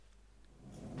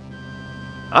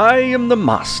I am the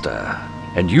Master,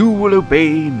 and you will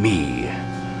obey me.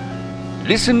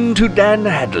 Listen to Dan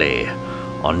Hadley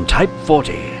on Type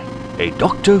 40, a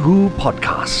Doctor Who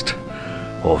podcast,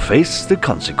 or face the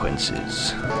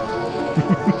consequences.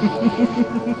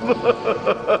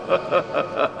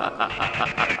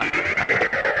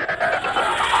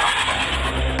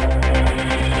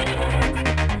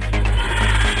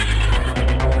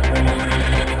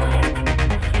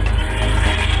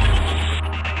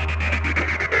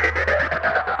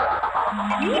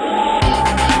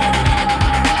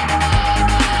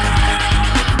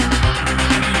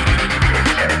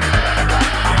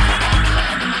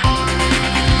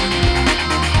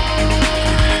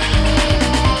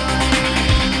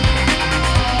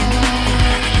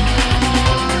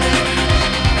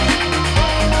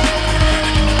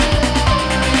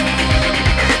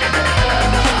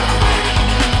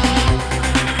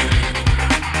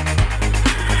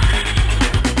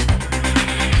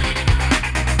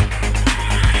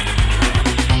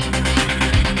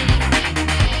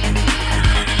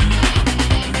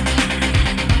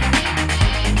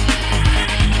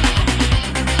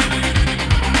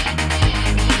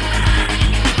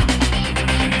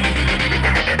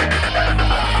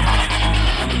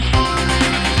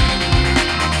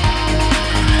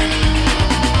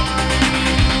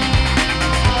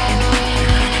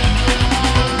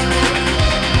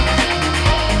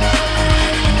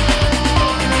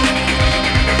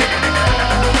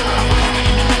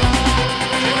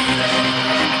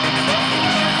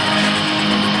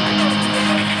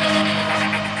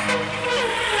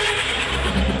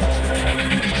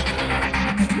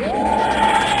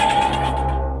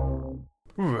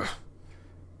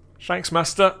 Thanks,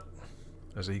 Master.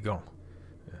 Has he gone?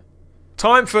 Yeah.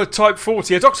 Time for Type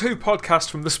 40, a Doctor Who podcast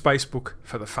from the Spacebook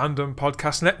for the Fandom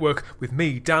Podcast Network, with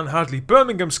me, Dan Hadley,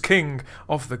 Birmingham's King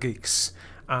of the Geeks,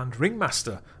 and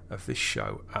ringmaster of this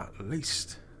show at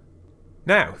least.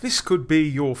 Now, this could be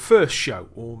your first show,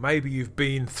 or maybe you've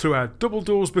been through our double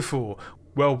doors before.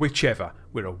 Well, whichever.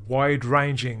 We're a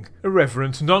wide-ranging,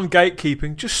 irreverent,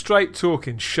 non-gatekeeping, just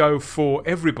straight-talking show for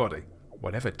everybody.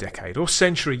 Whatever decade or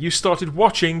century you started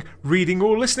watching, reading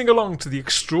or listening along to the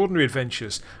extraordinary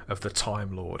adventures of the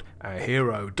Time Lord, our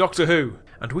hero, Doctor Who.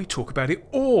 And we talk about it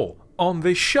all on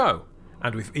this show.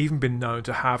 And we've even been known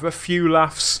to have a few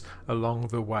laughs along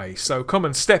the way. So come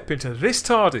and step into this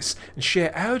TARDIS and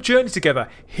share our journey together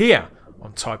here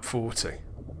on Type 40.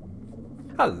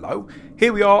 Hello,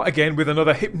 here we are again with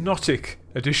another hypnotic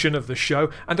edition of the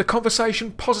show and a conversation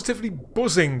positively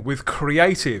buzzing with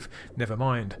creative, never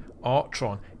mind,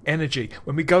 Artron energy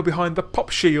when we go behind the pop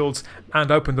shields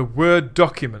and open the Word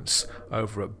documents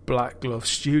over at Black Glove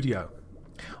Studio.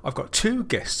 I've got two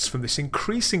guests from this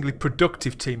increasingly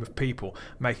productive team of people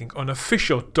making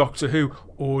unofficial Doctor Who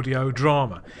audio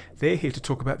drama. They're here to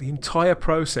talk about the entire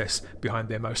process behind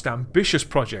their most ambitious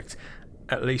project,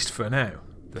 at least for now.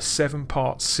 The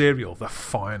 7-part serial, The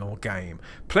Final Game.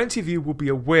 Plenty of you will be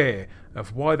aware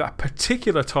of why that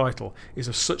particular title is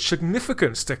of such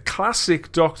significance to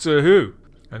classic Doctor Who.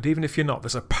 And even if you're not,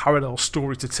 there's a parallel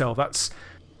story to tell that's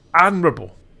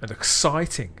admirable and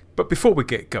exciting. But before we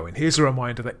get going, here's a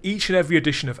reminder that each and every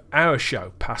edition of our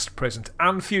show, past, present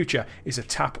and future, is a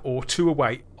tap or two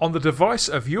away on the device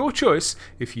of your choice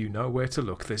if you know where to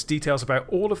look. There's details about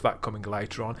all of that coming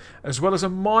later on, as well as a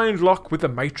mind lock with the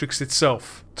Matrix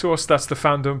itself. To us, that's the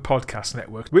Fandom Podcast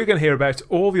Network. We're going to hear about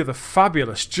all the other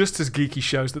fabulous, just as geeky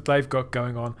shows that they've got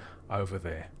going on over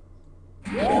there.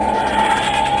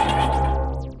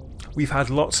 We've had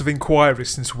lots of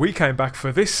inquiries since we came back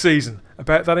for this season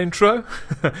about that intro.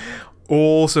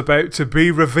 All's about to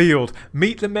be revealed.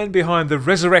 Meet the men behind the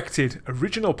resurrected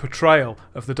original portrayal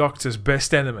of the Doctor's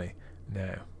best enemy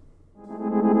now.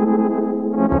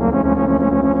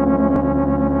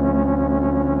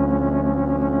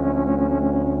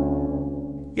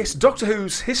 Yes, Doctor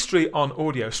Who's history on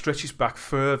audio stretches back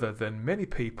further than many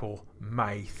people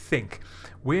may think.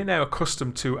 We're now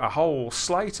accustomed to a whole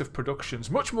slate of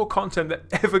productions, much more content than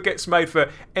ever gets made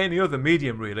for any other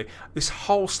medium really. This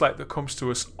whole slate that comes to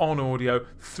us on audio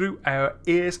through our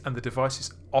ears and the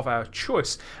devices of our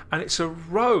choice. And it's a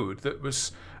road that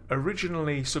was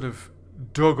originally sort of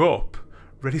dug up,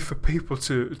 ready for people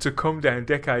to come down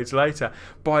decades later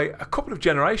by a couple of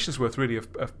generations worth really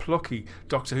of plucky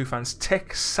Doctor Who fans,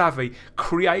 tech-savvy,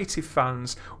 creative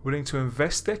fans willing to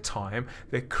invest their time,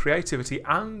 their creativity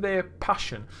and their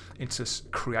passion into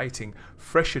creating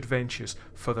fresh adventures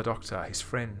for the Doctor, his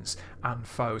friends and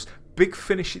foes. Big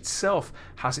Finish itself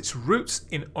has its roots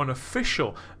in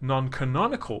unofficial,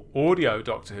 non-canonical audio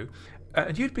Doctor Who,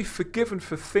 and you'd be forgiven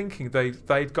for thinking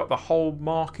they'd got the whole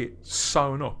market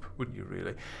sewn up, wouldn't you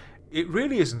really? it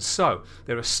really isn't so.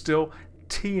 There are still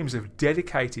teams of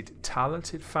dedicated,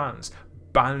 talented fans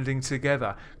banding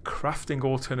together, crafting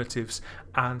alternatives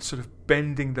and sort of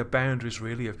bending the boundaries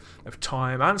really of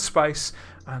time and space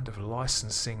and of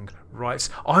licensing rights.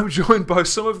 I'm joined by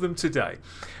some of them today.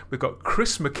 We've got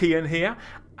Chris McKeon here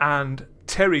and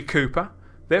Terry Cooper.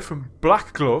 They're from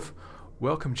Black Glove.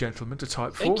 Welcome, gentlemen, to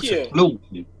Type 40. Thank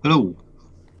you. Hello.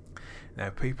 Now,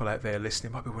 people out there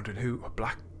listening might be wondering who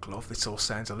Black Glove. This all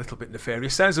sounds a little bit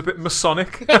nefarious. Sounds a bit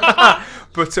Masonic,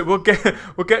 but we'll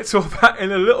get to all that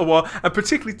in a little while, and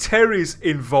particularly Terry's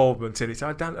involvement in it.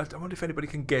 I wonder if anybody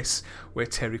can guess where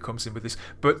Terry comes in with this.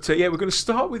 But we're going to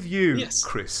start with you, yes.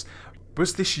 Chris.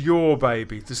 Was this your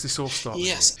baby? Does this all start?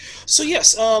 Yes. So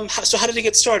yes. So how did it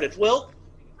get started? Well,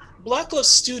 Black Glove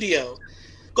Studio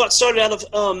got started out of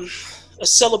a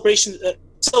celebration,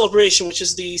 which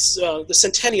is the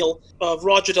centennial of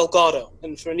Roger Delgado.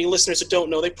 And for any listeners that don't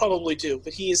know, they probably do,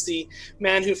 but he is the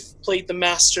man who played the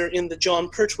Master in the Jon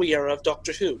Pertwee era of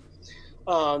Doctor Who.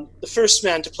 The first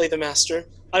man to play the Master.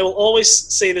 I will always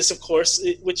say this, of course,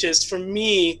 which is, for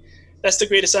me, that's the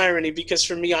greatest irony, because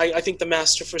for me, I think the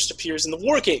Master first appears in the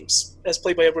War Games, as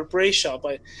played by Edward Brayshaw,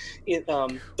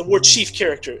 the War Chief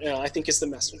character, I think is the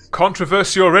Master.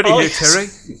 Controversy already here,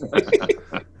 yes.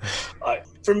 Terry.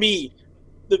 For me,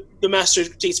 the Master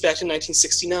dates back to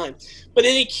 1969. But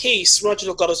in any case, Roger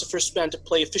Delgado is the first man to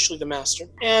play officially the Master.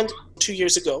 And 2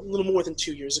 years ago, a little more than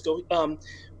 2 years ago,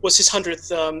 was his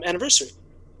 100th anniversary.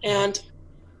 And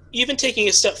even taking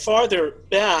a step farther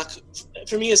back,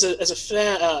 for me as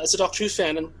a Doctor Who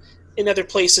fan, and in other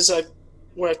places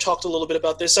where I've talked a little bit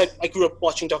about this, I grew up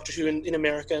watching Doctor Who in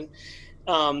America,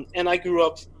 and I grew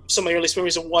up, some of my earliest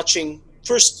memories of watching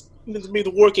first maybe the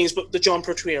War Games, but the Jon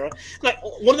Pertwee era. And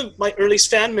one of my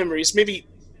earliest fan memories, maybe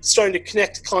starting to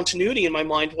connect continuity in my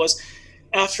mind, was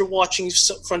after watching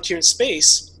Frontier in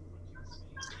Space,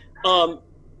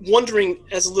 wondering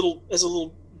as a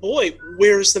little boy,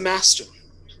 where's the Master?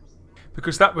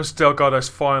 Because that was Delgado's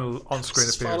final on-screen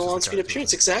appearance. Final on-screen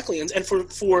appearance, exactly. And for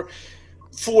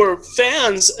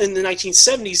fans in the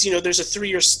 1970s, there's a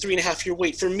 3.5 year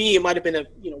wait. For me, it might have been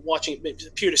watching it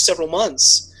appear to several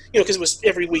months. Because it was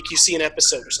every week you see an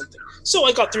episode or something. So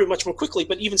I got through it much more quickly,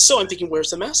 but even so, I'm thinking,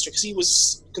 where's the Master? Because he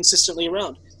was consistently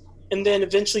around. And then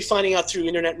eventually finding out through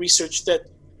internet research that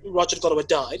Roger Delgado had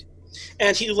died.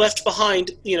 And he left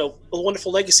behind, a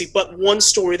wonderful legacy, but one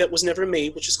story that was never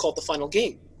made, which is called The Final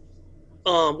Game,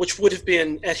 which would have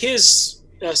been at his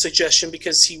suggestion,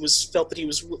 because he felt that he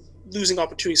was losing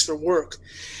opportunities for work.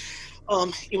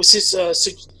 It was his,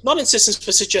 not insistence,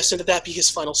 but suggestion that be his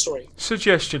final story.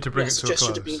 Suggestion to bring it to a close.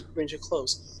 Suggestion to bring it to a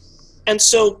close. And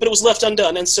so, but it was left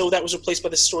undone, and so that was replaced by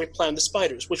the story Plan the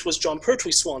Spiders, which was Jon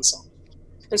Pertwee's swan song.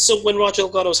 And so when Roger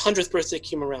Delgado's 100th birthday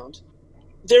came around,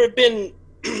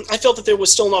 I felt that there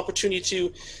was still an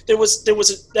opportunity that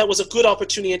was a good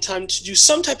opportunity and time to do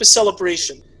some type of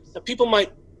celebration. Now, people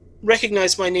might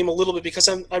recognize my name a little bit because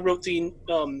I wrote the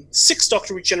sixth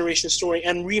Doctor Regeneration story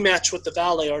and rematch with the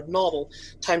Valeyard novel,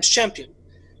 Times Champion,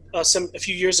 a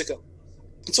few years ago.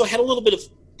 And so I had a little bit of,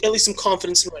 at least some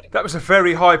confidence in writing. That was a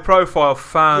very high-profile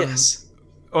fan, yes.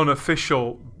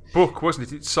 Unofficial book,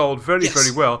 wasn't it? It sold very, yes.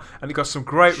 very well, and it got some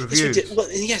great reviews. Yes, we did.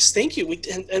 Well, yes, thank you.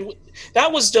 And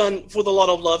that was done with a lot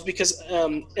of love because,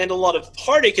 and a lot of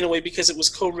heartache in a way, because it was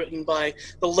co-written by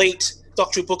the late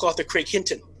Doctor Who book author Craig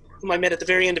Hinton, whom I met at the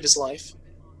very end of his life.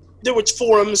 There were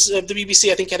forums. The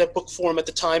BBC, I think, had a book forum at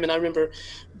the time, and I remember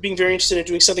being very interested in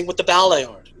doing something with the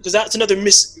Valeyard, because that's another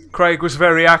Craig was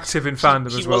very active in fandom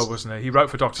as well, wasn't he? He wrote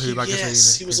for Doctor Who magazine.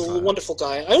 Yes, he was a wonderful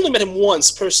guy. I only met him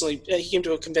once personally. He came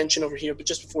to a convention over here, but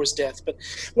just before his death. But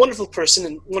wonderful person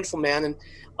and wonderful man,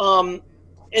 and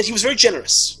he was very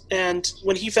generous. And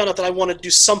when he found out that I wanted to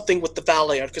do something with the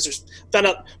Valeyard, because found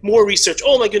out more research.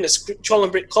 Oh my goodness,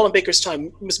 Colin Baker's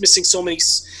time was missing so many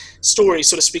stories,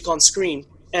 so to speak, on screen,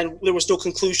 and there was no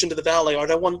conclusion to the Valeyard.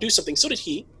 I wanted to do something. So did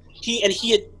he.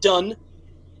 He had done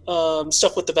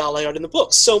stuff with the Valeyard in the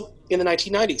books. So in the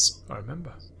 1990s. I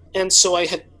remember. And so I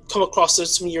had come across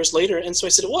this some years later, and so I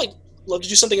said, well, I'd love to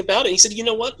do something about it. And he said, you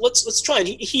know what, let's try. And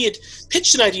he had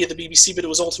pitched an idea at the BBC, but it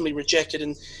was ultimately rejected.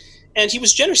 And he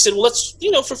was generous. He said, well, let's,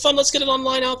 for fun, let's get it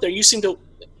online out there. You seem to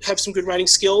have some good writing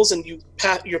skills, and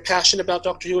you're passionate about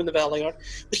Doctor Who and the Valeyard.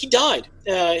 But he died.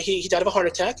 He died of a heart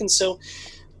attack, and so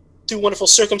through wonderful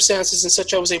circumstances and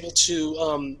such, I was able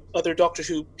to, other Doctor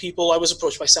Who people, I was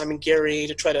approached by Simon Gary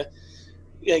to try to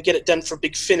get it done for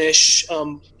Big Finish,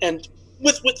 and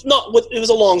it was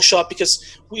a long shot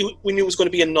because we knew it was going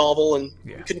to be a novel, and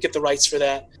we couldn't get the rights for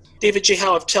that. David J.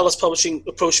 Howe of Tellus Publishing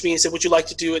approached me and said, would you like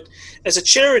to do it as a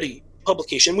charity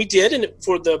publication? We did, and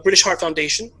for the British Heart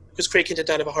Foundation, because Craig Kent had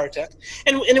died of a heart attack,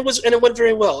 and it went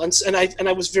very well, and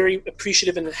I was very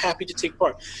appreciative and happy to take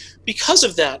part. Because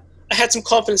of that, I had some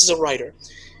confidence as a writer,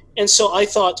 and so I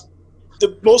thought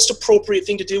the most appropriate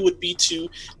thing to do would be to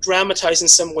dramatize in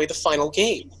some way the final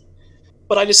game.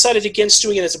 But I decided against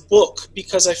doing it as a book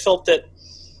because I felt that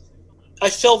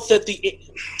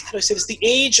the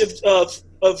age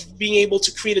of being able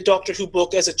to create a Doctor Who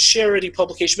book as a charity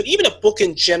publication, but even a book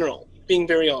in general, being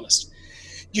very honest,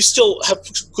 you still have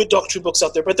good Doctor Who books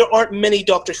out there, but there aren't many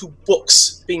Doctor Who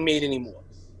books being made anymore,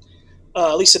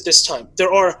 at least at this time.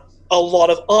 There are a lot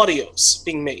of audios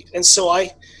being made, and so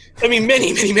many.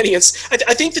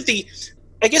 I think that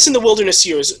I guess in the Wilderness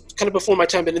years, kind of before my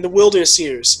time, but in the Wilderness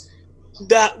years,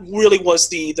 that really was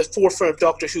the forefront of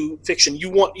Doctor Who fiction. You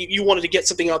wanted to get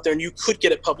something out there, and you could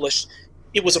get it published.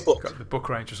 It was a book. The book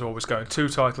range was always going 2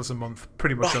 titles a month,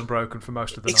 pretty much unbroken for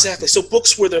most of the 90s. So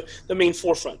books were the main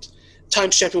forefront.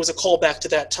 Times Champion was a callback to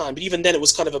that time, but even then it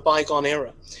was kind of a bygone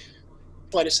era.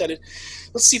 So I decided,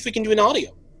 let's see if we can do an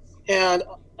audio, and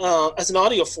as an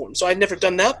audio form. So I'd never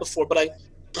done that before, but I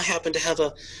happen to have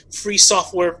a free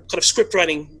software kind of script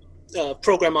writing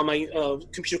program on my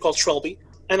computer called Trelby,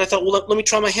 and I thought, well, let me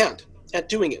try my hand at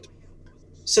doing it.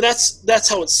 So that's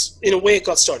how in a way it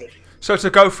got started. So to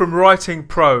go from writing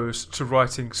prose to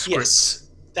writing script. Yes,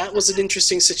 that was an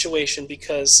interesting situation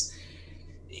because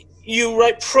you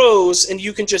write prose and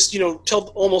you can just, you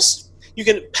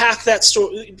can pack that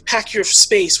story, pack your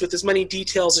space with as many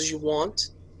details as you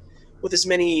want, with as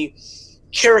many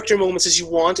character moments as you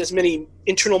want, as many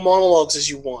internal monologues as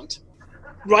you want.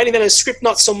 Writing that in a script,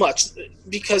 not so much,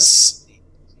 because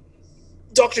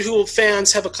Doctor Who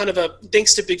fans have a kind of a,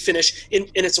 thanks to Big Finish, and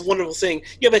it's a wonderful thing,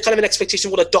 you have a kind of an expectation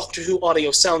of what a Doctor Who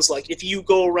audio sounds like. If you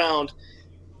go around...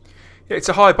 Yeah, it's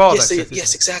a high bar.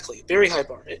 Yes, exactly. Very high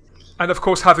bar. And of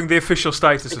course having the official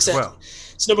status as well.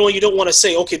 So number one, you don't want to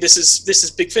say, okay, this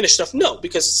is Big Finish stuff. No,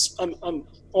 because I'm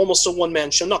almost a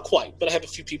one-man show. Not quite, but I have a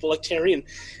few people like Terry and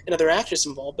other actors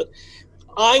involved. But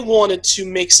I wanted to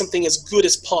make something as good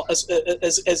as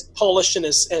polished and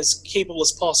as capable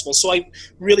as possible. So I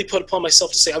really put upon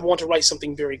myself to say I want to write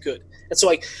something very good. And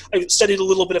so I studied a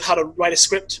little bit of how to write a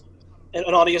script, an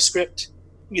audio script,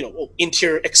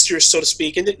 interior, exterior, so to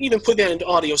speak, and then even put that into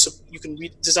audio so you can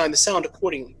design the sound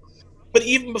accordingly. But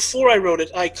even before I wrote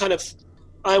it,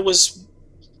 I was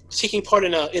taking part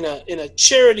in a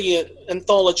charity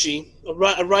anthology,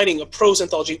 a prose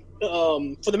anthology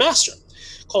for the Master,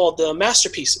 called the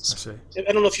Masterpieces. I see.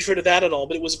 I don't know if you've heard of that at all,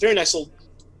 but it was a very nice little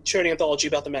charity anthology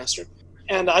about the Master.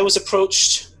 And I was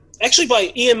approached actually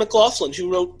by Ian McLaughlin,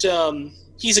 who wrote.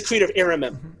 He's a creator of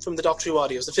Aramem from the Doctor Who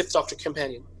audios, the Fifth Doctor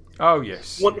Companion. Oh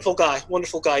yes. Wonderful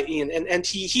guy, Ian. And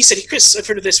he said, hey, Chris, I've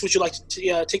heard of this. Would you like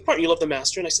to take part? You love the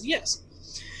Master? And I said yes.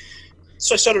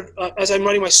 So I started, as I'm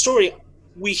writing my story,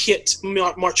 we hit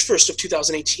March 1st of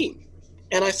 2018.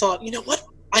 And I thought, you know what?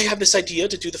 I have this idea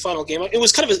to do the final game. It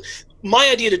was kind of my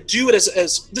idea to do it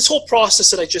as this whole process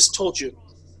that I just told you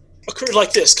occurred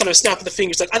like this, kind of a snap of the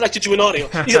fingers, like, I'd like to do an audio.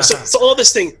 So all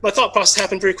this thing, my thought process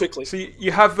happened very quickly. So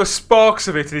you have the sparks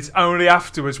of it, and it's only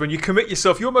afterwards when you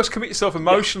almost commit yourself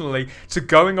emotionally to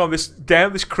going on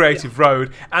down this creative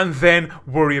road, and then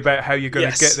worry about how you're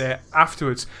going to get there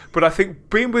afterwards. But I think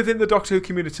being within the Doctor Who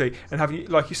community and having,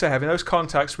 like you say, having those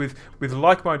contacts with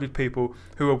like-minded people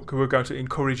who are going to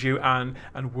encourage you and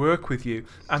work with you,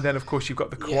 and then of course you've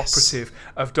got the cooperative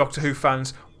of Doctor Who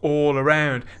fans all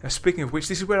around. And speaking of which,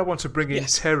 this is where I want to bring in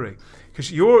Terry,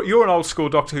 because you're an old school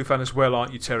Doctor Who fan as well,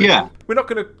 aren't you, Terry? Yeah. We're not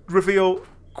going to reveal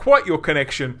quite your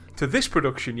connection to this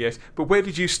production yet, but where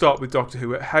did you start with Doctor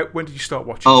Who? When did you start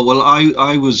watching? Oh, well,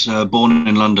 I was born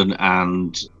in London,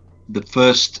 and the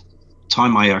first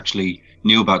time I actually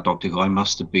knew about Doctor Who, I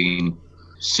must have been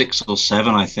 6 or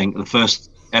 7, I think. The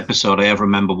first episode I ever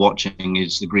remember watching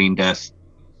is The Green Death,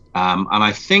 and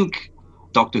I think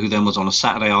Doctor Who then was on a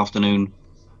Saturday afternoon.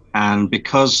 And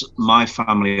because my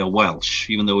family are Welsh,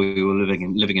 even though we were living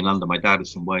in London, my dad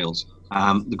is from Wales.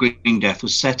 The Green Death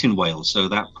was set in Wales, so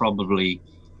that probably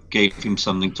gave him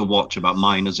something to watch about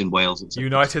miners in Wales. Etc.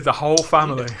 United the whole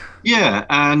family. Yeah,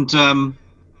 and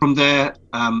from there,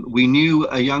 we knew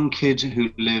a young kid who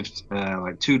lived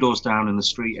like 2 doors down in the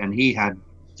street, and he had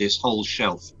this whole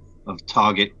shelf of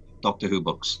Target Doctor Who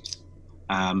books.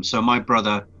 So my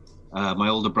brother. My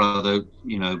older brother,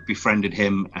 befriended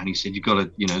him, and he said, "You got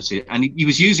to, see it." And he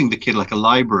was using the kid like a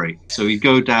library. So he'd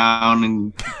go down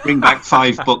and bring back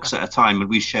 5 books at a time, and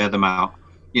we'd share them out.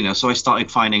 So I started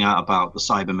finding out about the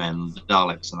Cybermen, the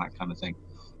Daleks, and that kind of thing.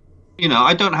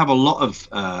 I don't have a lot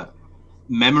of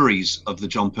memories of the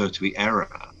Jon Pertwee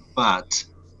era, but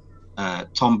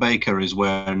Tom Baker is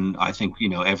when I think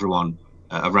everyone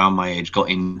around my age got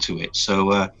into it.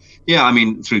 So yeah, I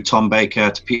mean, through Tom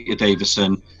Baker to Peter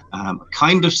Davison,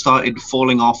 kind of started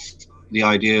falling off the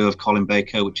idea of Colin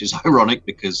Baker, which is ironic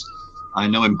because I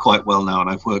know him quite well now and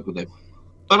I've worked with him.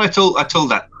 But I told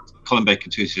that Colin Baker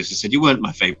too. I said, "You weren't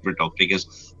my favorite Doctor." He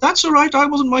goes, "That's all right. I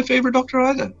wasn't my favorite Doctor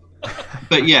either."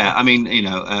 But yeah, I mean, you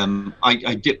know,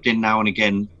 I dipped in now and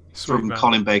again from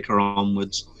Colin Baker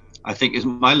onwards. I think it's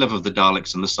my love of the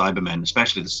Daleks and the Cybermen,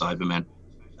 especially the Cybermen,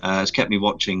 has kept me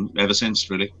watching ever since,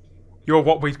 really. You're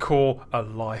what we'd call a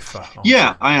lifer.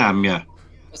 Yeah, I am, yeah.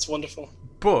 That's wonderful.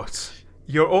 But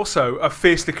you're also a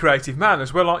fiercely creative man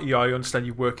as well, aren't you? I understand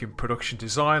you work in production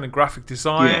design and graphic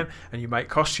design, and you make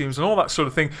costumes and all that sort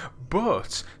of thing.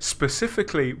 But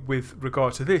specifically with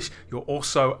regard to this, you're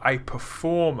also a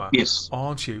performer,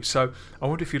 aren't you? So I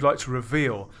wonder if you'd like to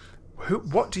reveal,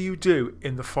 what do you do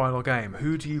in the final game?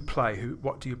 Who do you play?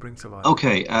 What do you bring to life?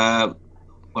 Okay,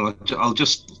 well, I'll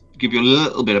just give you a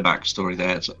little bit of backstory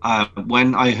there. So,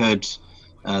 when I heard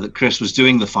that Chris was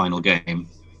doing the final game,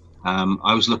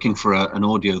 I was looking for an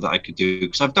audio that I could do,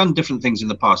 because I've done different things in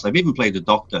the past. I've even played the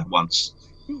Doctor once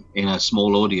in a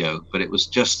small audio, but it was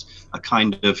just a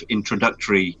kind of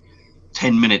introductory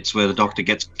 10 minutes where the Doctor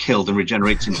gets killed and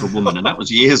regenerates into a woman, and that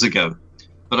was years ago.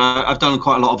 But I've done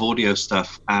quite a lot of audio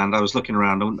stuff, and I was looking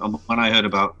around, and when I heard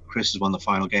about Chris has won the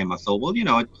final game, I thought, well, you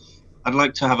know, I'd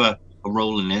like to have a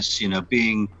role in this. You know,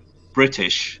 being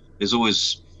British, there's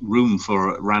always room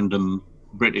for random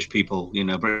British people, you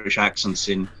know, British accents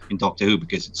in Doctor Who,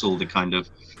 because it's all the kind of...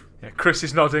 Yeah, Chris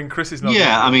is nodding.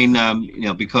 Yeah, I mean, you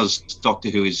know, because Doctor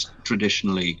Who is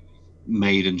traditionally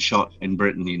made and shot in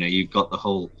Britain, you know, you've got the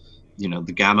whole, you know,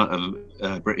 the gamut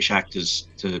of British actors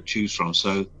to choose from.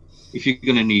 So if you're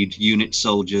going to need unit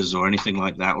soldiers or anything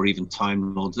like that, or even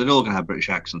Time Lords, they're all going to have British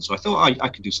accents. So I thought I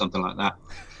could do something like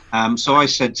that. So I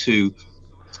said to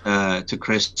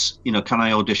Chris, you know, can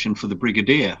I audition for the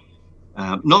Brigadier?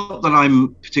 Not that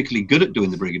I'm particularly good at doing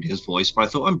the Brigadier's voice, but I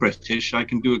thought, I'm British, I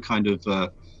can do a kind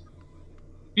of,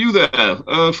 you there,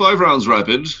 5 rounds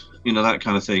rapid, you know, that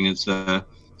kind of thing. It's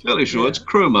fairly sure it's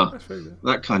Chroma,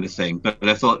 that kind of thing. But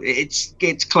I thought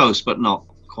it's close, but not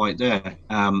quite there.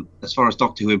 As far as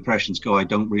Doctor Who impressions go, I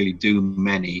don't really do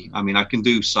many. I mean, I can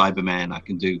do Cybermen, I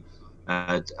can do,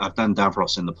 I've done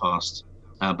Davros in the past,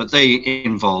 but they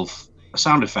involve a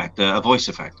sound effect, a voice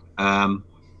effect.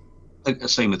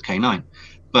 Same with K9.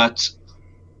 But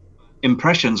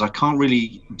impressions, I can't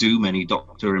really do many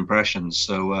Doctor impressions.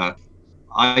 So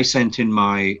I sent in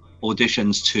my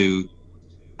auditions to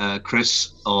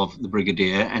Chris of the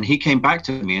Brigadier, and he came back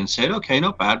to me and said, okay,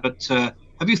 not bad, but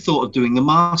have you thought of doing the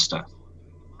Master?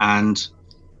 And,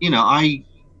 you know,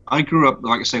 I grew up,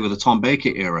 like I say, with the Tom Baker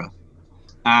era,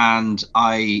 and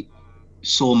I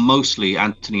saw mostly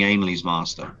Anthony Ainley's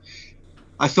Master.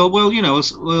 I thought, well, you know,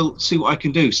 we'll see what I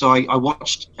can do. So I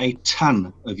watched a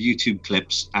ton of YouTube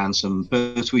clips and some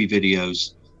Pertwee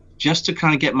videos just to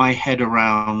kind of get my head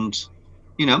around,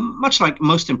 you know, much like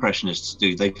most impressionists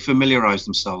do. They familiarize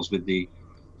themselves with the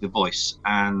voice.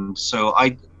 And so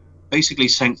I basically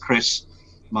sent Chris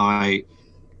my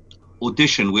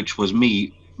audition, which was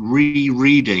me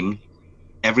rereading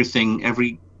everything,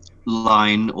 every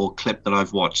line or clip that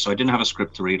I've watched. So I didn't have a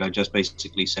script to read. I just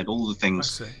basically said all the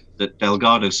things that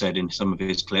Delgado said in some of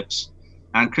his clips,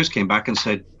 and Chris came back and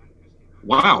said,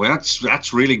 wow,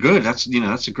 that's really good, that's, you know,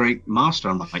 that's a great Master.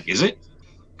 I'm like, is it?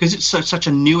 Because it's such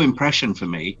a new impression for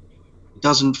me. It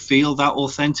doesn't feel that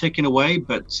authentic in a way,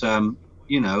 but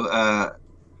you know,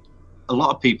 a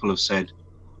lot of people have said,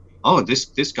 oh,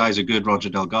 this guy's a good Roger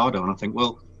Delgado, and I think,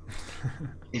 well,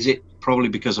 is it probably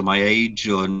because of my age,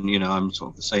 or, you know, I'm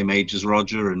sort of the same age as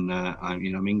Roger, and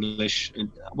I'm English,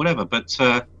 and whatever. But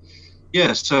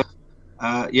yeah, so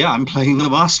I'm playing the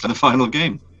Master in the final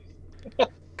game.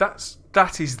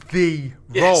 That is the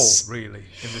role, really,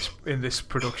 in this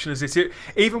production, is it?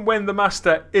 Even when the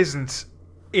Master isn't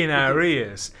in our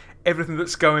ears, everything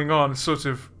that's going on sort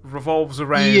of revolves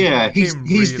around him. He's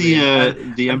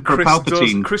really. the Emperor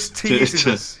Palpatine. Chris teases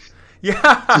us.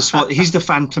 Yeah, he's the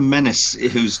Phantom Menace,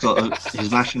 who's got his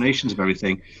machinations of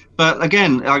everything. But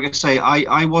again, like I say,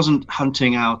 I wasn't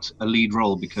hunting out a lead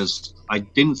role because I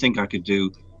didn't think I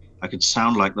could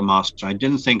sound like the Master. I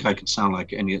didn't think I could sound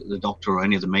like any of the Doctor or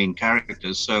any of the main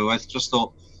characters. So I just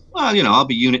thought, well, you know, I'll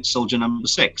be Unit Soldier number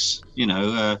 6. You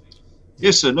know,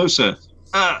 yes sir, no sir.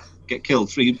 Get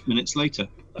killed 3 minutes later.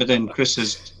 But then Chris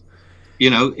says, you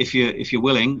know, if you're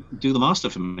willing, do the Master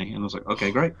for me. And I was like,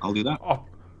 okay, great, I'll do that.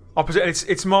 Opposite,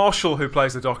 it's Marshall who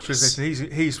plays the Doctor, isn't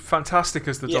it? He's fantastic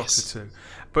as the Doctor too.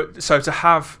 But so to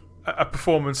have a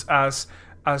performance as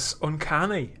as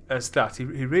uncanny as that. He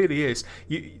really is.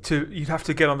 You'd have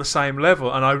to get on the same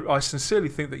level, and I sincerely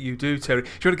think that you do, Terry. Do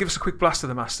you want to give us a quick blast of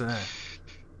the Master now?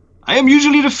 I am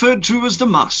usually referred to as the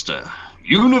Master,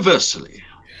 universally.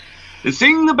 The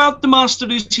thing about the Master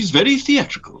is he's very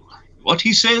theatrical. What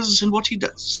he says and what he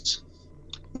does.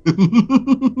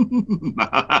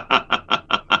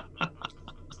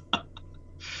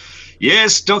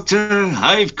 Yes, Doctor,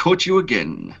 I've caught you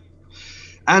again.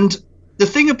 And the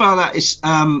thing about that is...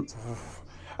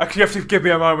 Actually, you have to give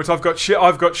me a moment. I've got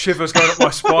shivers going up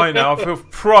my spine now. I feel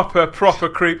proper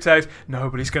creeped out.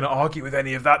 Nobody's going to argue with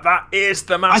any of that. That is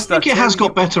the Master. I think it has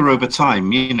got better over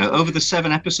time. You know, over the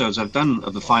 7 episodes I've done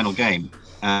of the final game,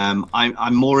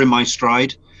 I'm more in my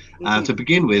stride. To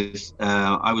begin with,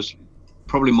 I was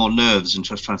probably more nerves and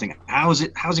just trying to think, how's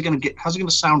it going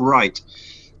to sound right?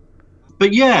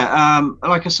 But yeah,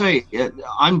 like I say,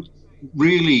 I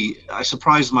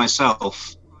surprised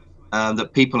myself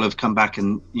that people have come back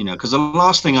and, you know, because the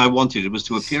last thing I wanted was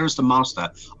to appear as the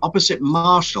Master opposite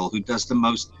Marshall, who does the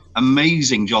most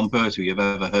amazing John Pertwee you've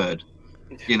ever heard,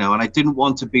 you know, and I didn't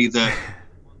want to be the,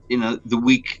 you know, the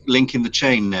weak link in the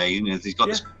chain there. You know, he's got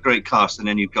this great cast, and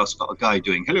then you've got a guy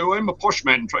doing, "Hello, I'm a posh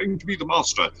man trying to be the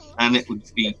Master," and it would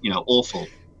be, you know, awful.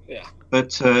 Yeah.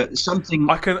 But something...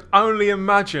 I can only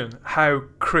imagine how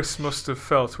Chris must have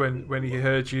felt when he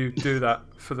heard you do that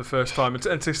for the first time,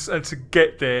 and to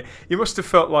get there, you must have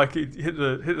felt like it hit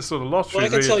the sort of lottery. Well, I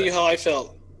can tell you how I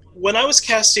felt when I was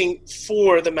casting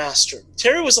for the Master.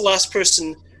 Terry was the last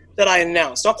person that I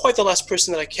announced, not quite the last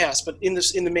person that I cast, but in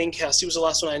the main cast, he was the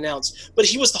last one I announced. But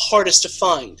he was the hardest to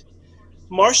find.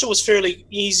 Marshall was fairly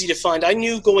easy to find. I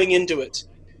knew going into it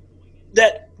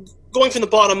that going from the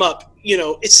bottom up, you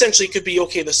know, essentially could be,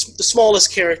 okay, the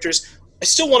smallest characters. I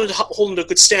still wanted to hold them to a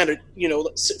good standard. You know,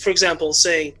 for example,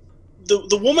 say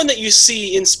the woman that you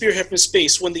see in Spearhead from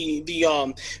Space when the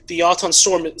Auton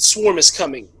swarm is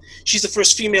coming. She's the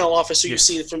first female officer you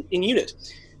see in Unit.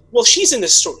 Well, she's in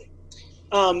this story.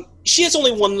 She has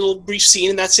only one little brief scene,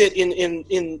 and that's it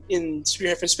in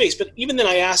Spearhead from Space. But even then,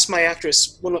 I asked the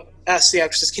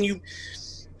actresses,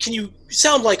 can you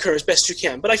sound like her as best you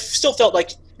can? But I still felt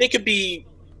like they could be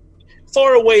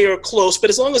far away or close, but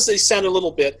as long as they sound a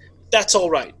little bit, that's all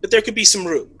right. But there could be some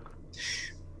room.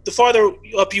 The farther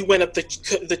up you went up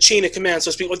the chain of command,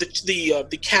 so to speak, or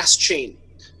the cast chain,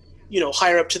 you know,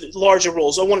 higher up to the larger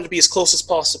roles, I wanted to be as close as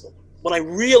possible. What I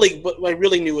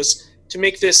really knew was to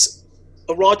make this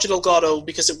a Roger Delgado,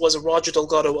 because it was a Roger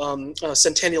Delgado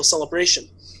centennial celebration.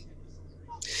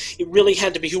 It really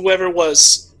had to be whoever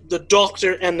was the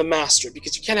Doctor and the Master,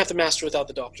 because you can't have the Master without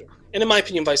the Doctor. And in my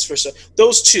opinion, vice versa.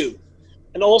 Those two,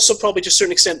 and also probably to a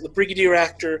certain extent the Brigadier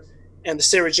actor and the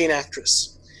Sarah Jane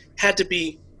actress, had to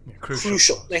be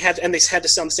crucial. They had to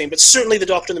sound the same. But certainly the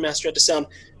Doctor and the Master had to sound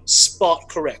spot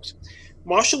correct.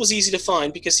 Marshall was easy to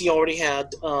find because he already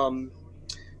had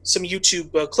some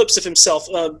YouTube clips of himself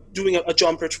doing a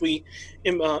John Pertwee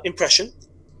impression.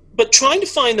 But trying to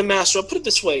find the Master, I'll put it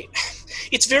this way,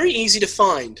 it's very easy to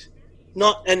find.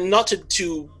 Not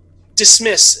to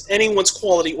dismiss anyone's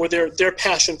quality or their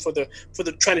passion for the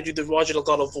trying to do the Roger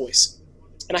Delgado voice,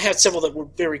 and I had several that were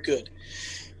very good.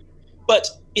 But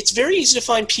it's very easy to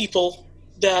find people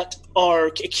that are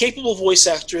a capable voice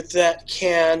actor that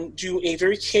can do a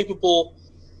very capable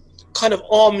kind of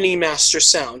omni-master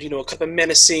sound. You know, a kind of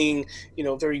menacing, you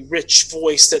know, very rich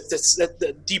voice that's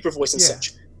deeper voice and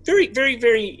such. Very, very,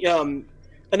 very.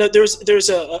 And there's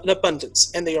an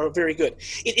abundance, and they are very good.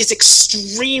 It is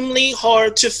extremely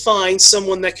hard to find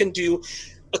someone that can do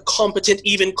a competent,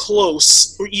 even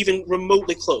close, or even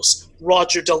remotely close,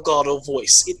 Roger Delgado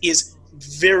voice. It is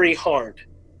very hard.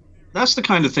 That's the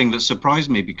kind of thing that surprised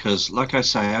me because, like I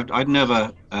say, I'd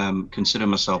never consider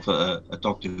myself a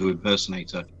Doctor Who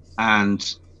impersonator. And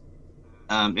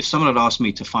if someone had asked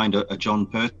me to find a John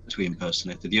Pertwee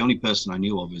impersonator, the only person I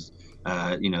knew of is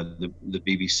the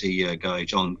BBC guy,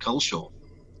 John Culshaw.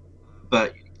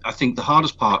 But I think the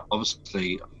hardest part,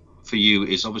 obviously, for you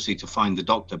is obviously to find the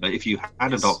Doctor. But if you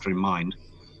had a Doctor in mind,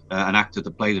 an actor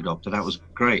to play the Doctor, that was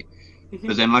great. Mm-hmm.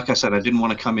 But then, like I said, I didn't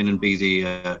want to come in and be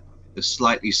the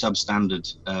slightly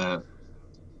substandard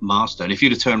Master. And if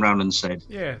you'd have turned around and said,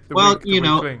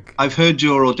 I've heard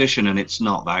your audition and it's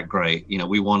not that great. You know,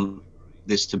 we want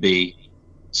this to be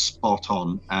spot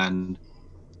on. And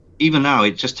even now,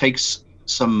 it just takes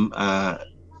some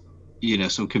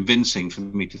convincing for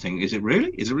me to think, is it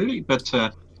really? But,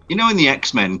 in the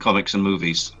X-Men comics and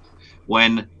movies,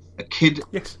 when a kid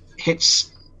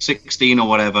hits 16 or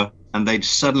whatever, and they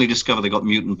suddenly discover they got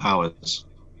mutant powers.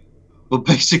 Well,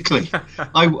 basically,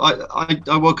 I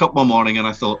woke up one morning and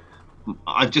I thought,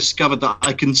 I've discovered that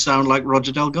I can sound like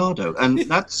Roger Delgado, and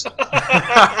that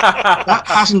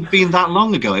hasn't been that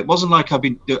long ago. It wasn't like I've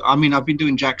been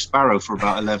doing Jack Sparrow for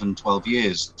about 11, 12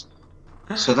 years,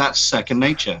 so that's second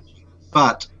nature.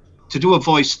 But to do a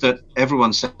voice that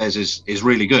everyone says is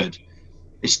really good,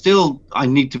 it's still, I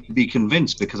need to be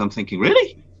convinced, because I'm thinking,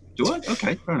 really? Do I?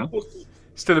 Okay, fair enough.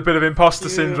 Still a bit of imposter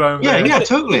syndrome. Yeah,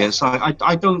 totally. It's like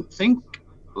I don't think,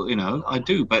 I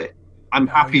do, but I'm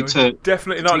happy to.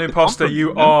 Definitely not an imposter.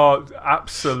 You are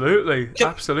absolutely.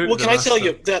 Well, can I tell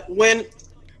you that when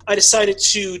I decided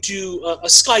to do a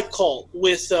Skype call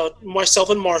with myself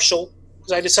and Marshall,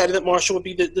 because I decided that Marshall would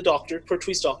be the doctor,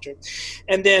 Pertwee's doctor,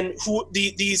 and then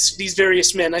these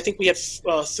various men. I think we had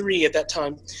 3 at that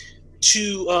time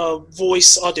to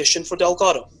voice audition for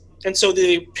Delgado, and so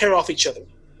they pair off each other.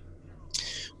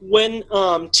 When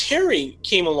Terry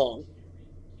came along,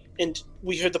 and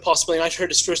we heard the possibility, and I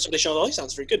heard his first audition, he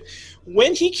sounds very good.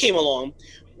 When he came along,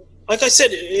 like I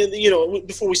said,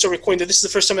 before we started recording, that this is the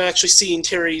first time I've actually seen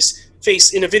Terry's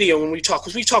face in a video when we talked,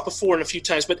 because we've talked before in a few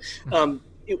times, but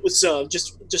it was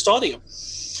just audio.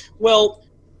 Well,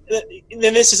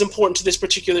 then this is important to this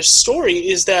particular story,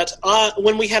 is that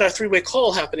when we had our 3-way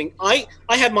call happening, I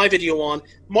had my video on,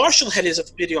 Marshall had his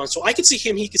video on, so I could see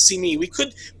him, he could see me. We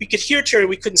could hear Terry,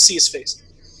 we couldn't see his face.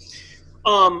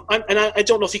 I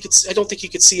don't know if he could. I don't think he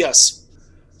could see us.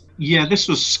 Yeah, this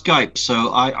was Skype,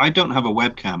 so I don't have a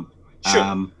webcam.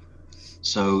 Sure.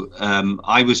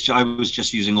 I was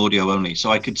just using audio only,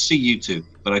 so I could see you two,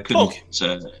 but I couldn't.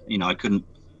 Okay.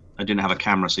 I didn't have a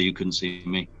camera, so you couldn't see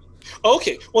me.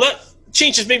 Okay. Well, that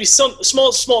changes maybe some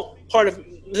small part of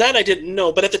that I didn't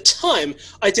know, but at the time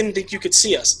I didn't think you could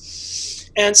see us.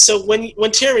 And so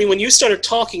when Terry, when you started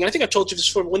talking, I think I told you this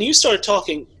before. When you started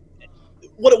talking,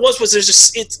 what it was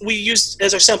we used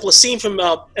as our sample a scene from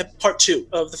part 2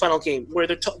 of the final game, where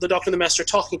the Doctor and the Master are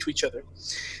talking to each other,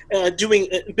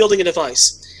 building a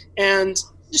device, and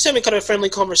just having kind of a friendly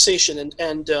conversation.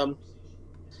 And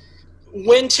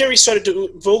when Terry started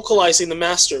vocalizing the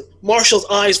Master, Marshall's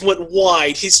eyes went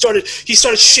wide. He started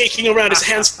shaking around. His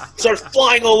hands started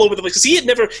flying all over the place, because he had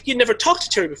never talked to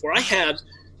Terry before. I had,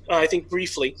 I think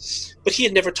briefly, but he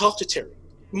had never talked to Terry.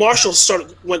 Marshall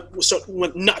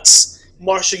went nuts.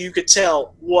 Marshall, you could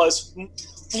tell, was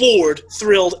floored,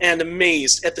 thrilled, and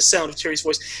amazed at the sound of Terry's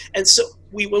voice. And so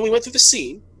when we went through the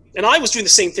scene, and I was doing the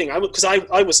same thing, because I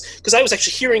was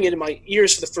actually hearing it in my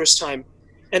ears for the first time,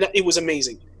 and it was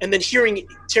amazing. And then hearing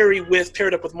Terry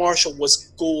paired up with Marshall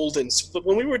was golden. But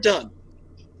when we were done,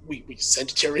 we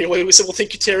sent Terry away. We said, "Well,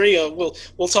 thank you, Terry.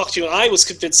 We'll talk to you." And I was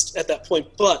convinced at that point.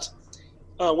 But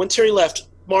when Terry left,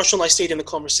 Marshall and I stayed in the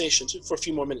conversation for a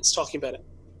few more minutes talking about it.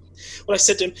 When I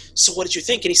said to him, "So what did you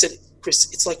think?" And he said, "Chris,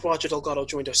 it's like Roger Delgado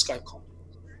joined our Skype call."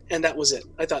 And that was it.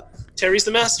 I thought, Terry's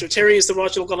the Master. Terry is the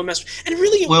Roger Delgado Master. And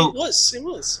really, it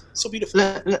was so beautiful.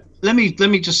 Let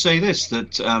me just say this,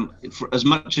 that for as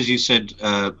much as you said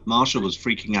Marshall was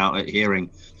freaking out at hearing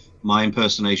my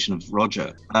impersonation of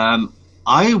Roger,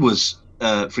 I was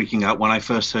freaking out when I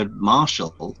first heard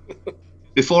Marshall.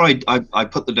 Before I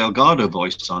put the Delgado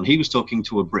voice on, he was talking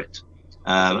to a Brit.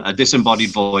 A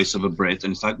disembodied voice of a Brit,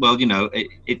 and it's like, well,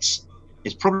 it's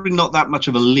probably not that much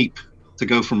of a leap to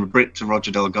go from a Brit to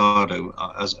Roger Delgado,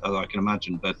 as I can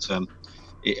imagine. But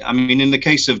in the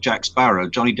case of Jack Sparrow,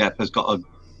 Johnny Depp has got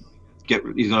he's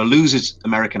going to lose his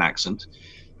American accent,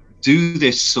 do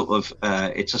this sort of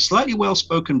it's a slightly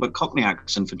well-spoken but Cockney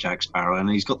accent for Jack Sparrow,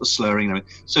 and he's got the slurring and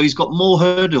everything, so he's got more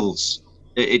hurdles.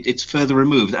 It's further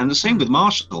removed, and the same with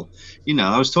Marshall.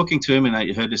 I was talking to him, and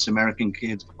I heard this American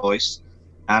kid's voice.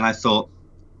 And I thought,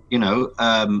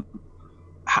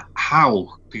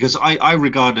 how? Because I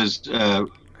regard as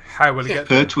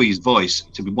Pertwee's voice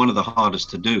to be one of the hardest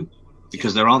to do,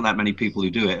 because there aren't that many people who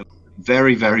do it.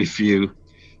 Very, very few.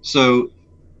 So,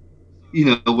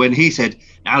 when he said,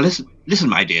 "Now listen,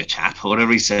 my dear chap," or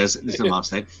whatever he says, this is the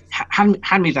last name,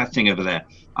 hand me that thing over there.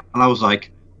 And I was like,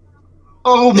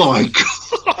 oh my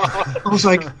God. I was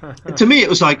like, to me, it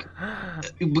was like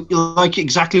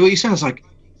exactly what you said. I was like,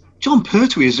 Jon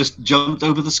Pertwee has just jumped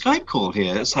over the Skype call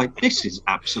here. It's like, this is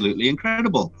absolutely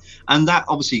incredible. And that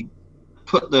obviously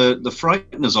put the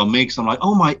frighteners on me, because I'm like,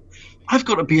 oh my, I've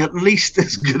got to be at least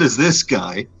as good as this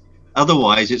guy.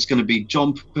 Otherwise, it's going to be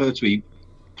Jon Pertwee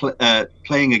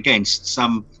playing against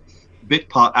some bit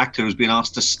part actor who's been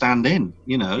asked to stand in,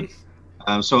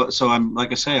 So I'm,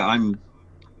 like I say, I'm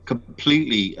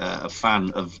completely a fan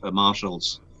of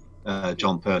Marshall's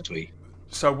Jon Pertwee.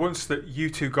 So once that you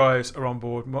two guys are on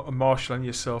board, Marshall and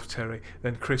yourself, Terry,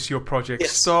 then Chris, your project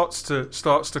starts to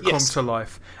come to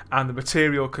life, and the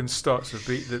material can start to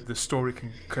be the story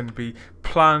can be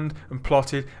planned and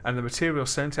plotted, and the material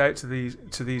sent out to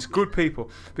these good people.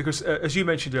 Because as you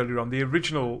mentioned earlier on, the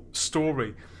original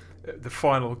story, the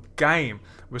final game,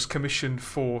 was commissioned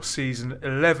for season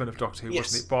 11 of Doctor Who,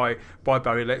 wasn't it, by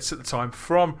Barry Letts at the time,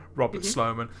 from Robert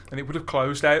Sloman, and it would have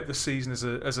closed out the season as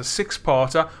a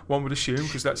six-parter, one would assume,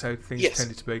 because that's how things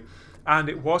tended to be, and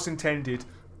it was intended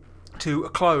to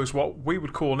close what we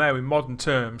would call now in modern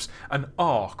terms an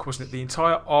arc, wasn't it? The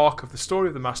entire arc of the story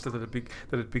of the Master that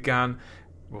had began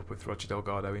with Roger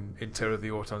Delgado in Terror of the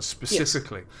Autons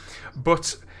specifically.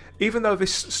 But even though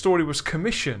this story was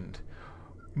commissioned,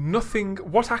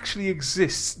 what actually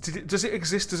exists? Does it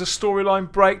exist as a storyline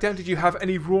breakdown? Did you have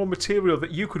any raw material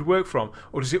that you could work from,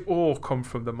 or does it all come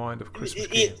from the mind of Chris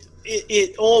McKeon?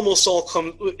 It almost all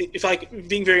comes, if I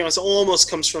being very honest,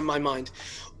 almost comes from my mind.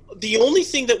 The only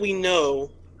thing that we know,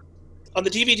 on the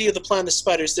DVD of The Planet of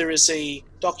Spiders, there is a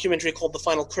documentary called The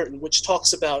Final Curtain, which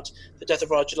talks about the death of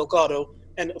Roger Delgado,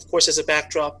 and of course as a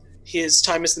backdrop, his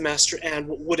time as the Master and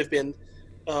what would have been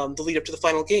the lead up to the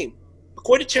final game.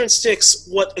 According to Terrence Dicks,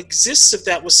 what exists of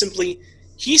that was simply,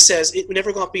 he says, it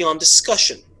never got beyond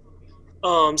discussion.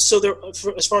 So there,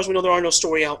 as far as we know, there are no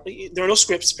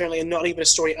scripts apparently, and not even a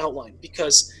story outline.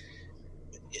 Because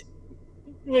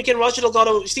again, Roger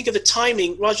Delgado, you think of the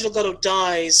timing. Roger Delgado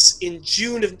dies in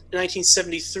June of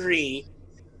 1973.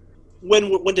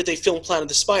 When did they film Planet of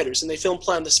the Spiders? And they filmed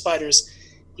Planet of the Spiders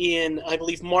in, I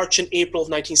believe, March and April of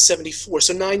 1974.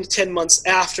 So 9 to 10 months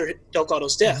after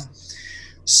Delgado's death.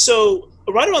 So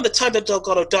right around the time that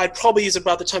Delgado died probably is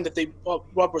about the time that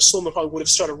Robert Sloman probably would have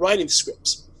started writing the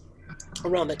scripts,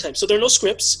 around that time. So there are no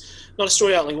scripts, not a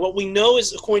story outline. What we know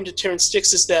is, according to Terrence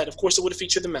Dicks, is that, of course, it would have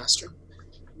featured the Master.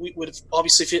 We would have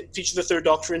obviously featured the Third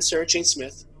Doctor and Sarah Jane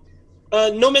Smith.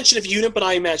 No mention of Una, but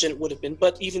I imagine it would have been.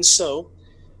 But even so,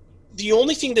 the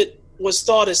only thing that was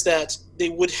thought is that they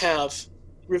would have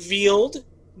revealed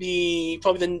the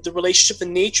relationship,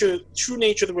 true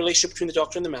nature of the relationship between the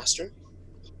Doctor and the Master.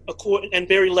 And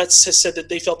Barry Letts has said that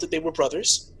they felt that they were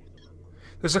brothers.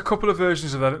 There's a couple of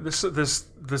versions of that.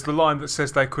 There's the line that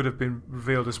says they could have been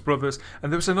revealed as brothers,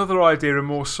 and there was another idea, a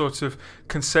more sort of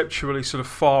conceptually sort of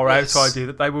far out idea,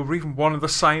 that they were even one and the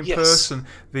same person,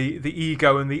 the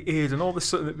ego and the id and all this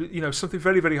sort of, something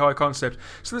very, very high concept.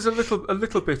 So there's a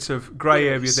little bit of grey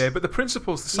area there, but the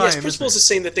principle's the same. Yes, principle's the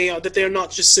same, that they are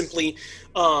not just simply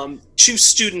two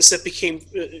students that became,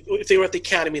 if they were at the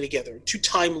academy together, two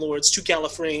Time Lords, two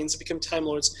Gallifreyans that became Time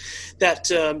Lords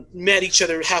that met each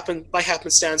other by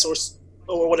happenstance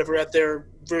or whatever at their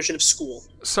version of school.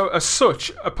 So as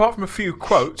such, apart from a few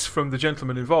quotes from the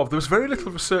gentlemen involved, there was very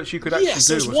little research you could actually do.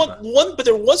 Yes, but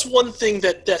there was one thing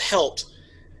that helped,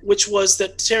 which was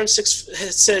that Terrence Dicks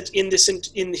had said in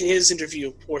his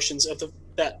interview portions of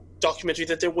that documentary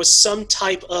that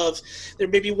there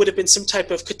maybe would have been some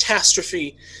type of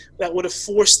catastrophe that would have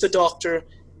forced the Doctor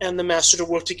and the Master to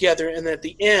work together, and at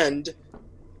the end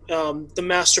the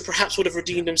Master perhaps would have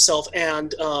redeemed himself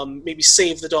and maybe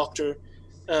saved the Doctor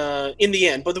in the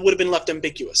end, but it would have been left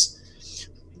ambiguous.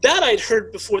 That I'd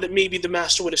heard before, that maybe the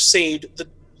Master would have saved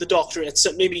the Doctor at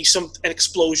an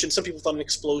explosion. Some people thought an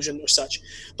explosion or such.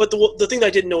 But the thing that I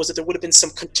didn't know is that there would have been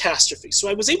some catastrophe. So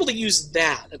I was able to use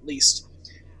that, at least.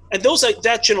 And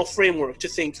that general framework to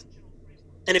think,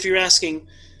 and if you're asking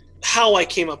how I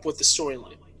came up with the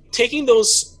storyline, taking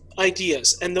those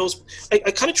ideas and those, I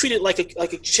kind of treat it like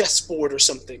a chessboard or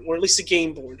something, or at least a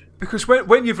game board. Because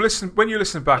when you listen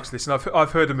back to this, and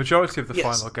I've heard a majority of the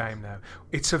final game now,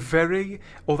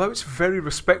 although it's very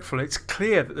respectful, it's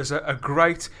clear that there's a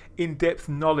great in-depth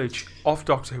knowledge of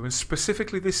Doctor Who, and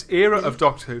specifically this era of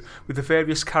Doctor Who, with the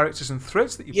various characters and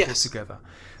threads that you put together.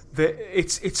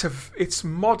 It's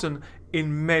modern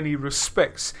in many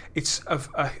respects. It's of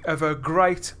a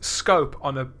great scope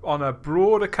on a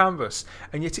broader canvas,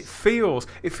 and yet it feels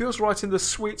right in the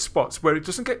sweet spots where it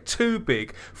doesn't get too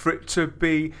big for it to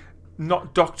be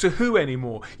not Doctor Who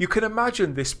anymore. You can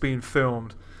imagine this being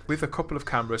filmed with a couple of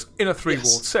cameras in a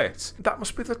three-walled set. That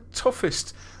must be the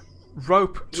toughest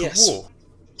rope to walk.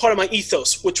 Part of my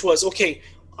ethos, which was,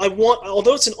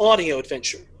 although it's an audio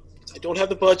adventure, I don't have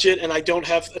the budget and I don't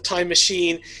have a time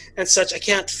machine and such, I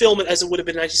can't film it as it would have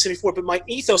been in 1974, but my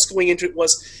ethos going into it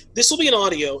was, this will be an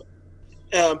audio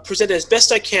presented as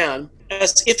best I can,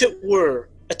 as if it were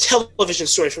a television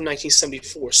story from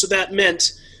 1974. So that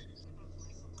meant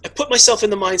I put myself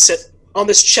in the mindset on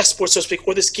this chessboard, so to speak,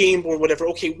 or this game board, whatever.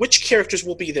 Okay, which characters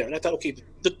will be there? And I thought,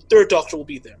 the Third Doctor will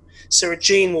be there. Sarah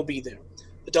Jane will be there.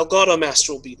 The Delgado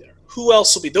Master will be there. who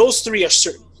else will be? Those three are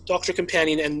certain: Doctor,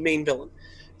 Companion, and main villain.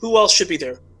 Who else should be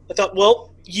there? I thought,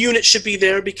 well, Unit should be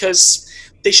there because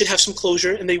they should have some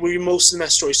closure, and they were most in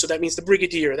that story. So that means the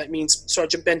Brigadier. That means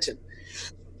Sergeant Benton.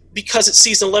 Because it's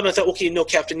season 11, I thought, okay, no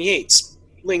Captain Yates.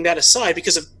 Laying that aside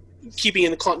because of keeping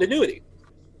in the continuity.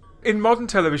 In modern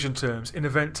television terms, in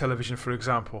event television, for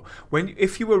example,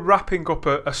 if you were wrapping up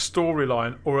a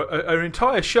storyline or an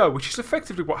entire show, which is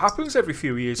effectively what happens every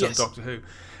few years on Doctor Who,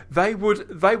 they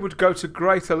would go to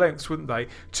greater lengths, wouldn't they,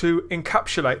 to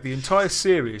encapsulate the entire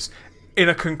series in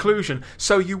a conclusion.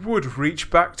 So you would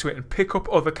reach back to it and pick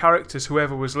up other characters,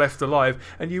 whoever was left alive,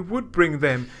 and you would bring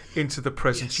them into the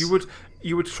present. Yes.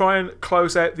 You would try and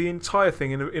close out the entire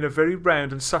thing in a very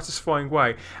round and satisfying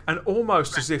way, and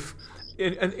almost as if.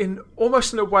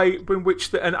 Almost in a way in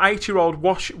which an 8-year-old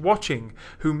watching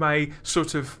who may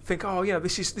sort of think, oh yeah,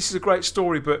 this is a great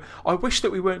story, but I wish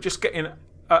that we weren't just getting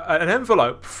an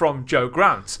envelope from Joe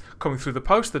Grant coming through the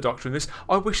post of the Doctor in this.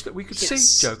 I wish that we could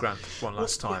see Joe Grant one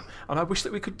last time, and I wish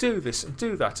that we could do this and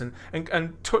do that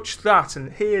and touch that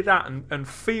and hear that and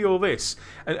feel this,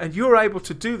 and you're able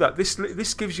to do that.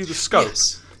 This gives you the scope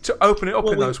to open it up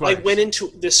in those ways. I went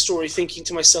into this story thinking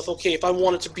to myself, okay, if I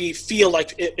want it to feel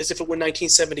like as if it were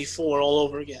 1974 all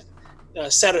over again.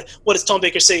 Saturday. What does Tom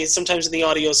Baker say? Sometimes in the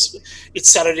audios,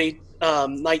 it's Saturday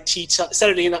night tea time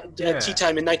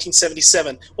in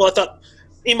 1977. Well, I thought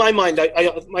in my mind,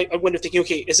 I went thinking,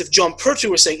 okay, as if John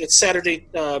Pertwee were saying it's Saturday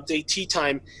day tea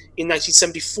time in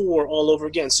 1974 all over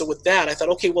again. So with that, I thought,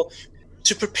 okay, well,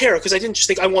 to prepare, because I didn't just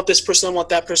think I want this person, I want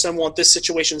that person, I want this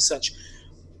situation and such.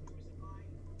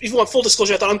 If you want full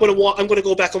disclosure, I thought I'm going to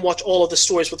go back and watch all of the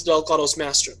stories with Delgado's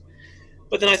Master.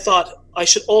 But then I thought I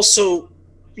should also,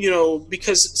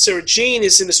 because Sarah Jane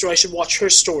is in the story, I should watch her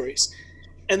stories.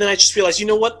 And then I just realized, you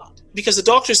know what? Because the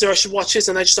Doctor's there, I should watch his.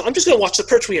 And I just thought, I'm just going to watch the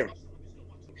Pertwee era,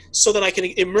 so that I can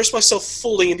immerse myself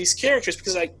fully in these characters.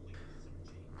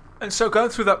 And so going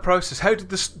through that process, how did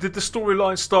the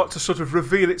storyline start to sort of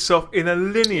reveal itself in a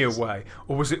linear way,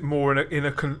 or was it more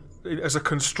as a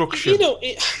construction?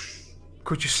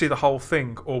 Could you see the whole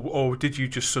thing, or did you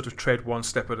just sort of tread one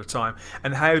step at a time?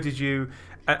 And how did you,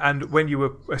 and when you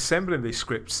were assembling these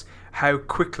scripts, how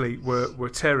quickly were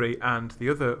Terry and the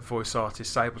other voice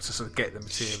artists able to sort of get the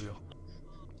material?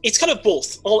 It's kind of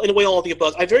both, all of the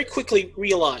above. I very quickly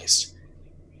realized,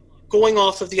 going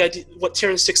off of the idea, what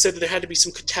Terrence Dicks said, that there had to be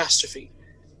some catastrophe.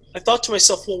 I thought to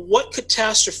myself, well, what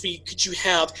catastrophe could you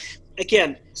have?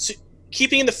 Again,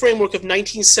 keeping in the framework of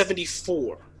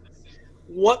 1974.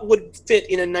 What would fit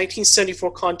in a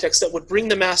 1974 context that would bring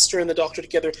the Master and the Doctor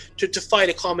together to fight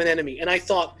a common enemy? And I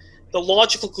thought the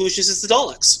logical conclusion is the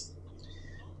Daleks.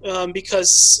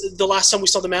 Because the last time we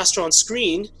saw the Master on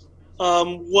screen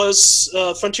was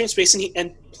Frontier in Space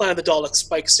and Planet of the Daleks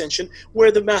by extension, where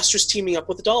the Master's teaming up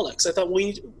with the Daleks. I thought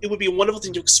it would be a wonderful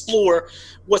thing to explore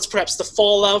what's perhaps the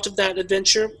fallout of that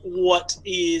adventure, what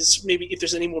is maybe if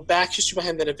there's any more back history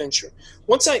behind that adventure.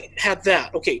 Once I had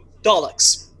that, okay,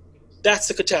 Daleks. That's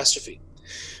the catastrophe.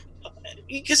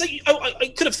 Because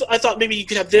I thought maybe you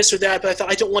could have this or that, but I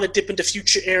thought I don't want to dip into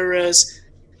future eras,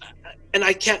 and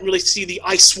I can't really see the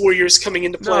Ice Warriors coming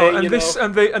into play. No, and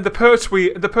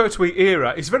the Pertwee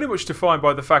era is very much defined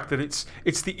by the fact that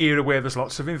it's the era where there's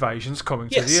lots of invasions coming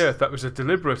to the Earth. That was a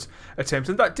deliberate attempt,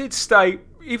 and that did stay.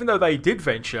 Even though they did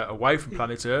venture away from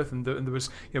planet Earth, and there was,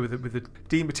 with the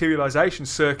dematerialization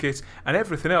circuit and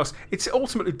everything else, it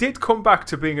ultimately did come back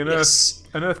to being an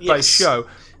Earth-based show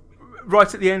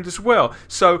right at the end as well.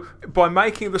 So by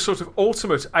making the sort of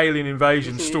ultimate alien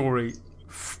invasion story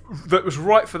that was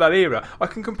right for that era, I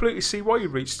can completely see why you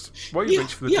reached for the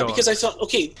Daleks. Yeah, because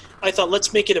I thought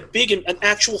let's make it a big, an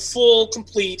actual, full,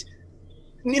 complete,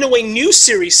 in a way, new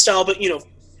series style, but in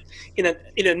a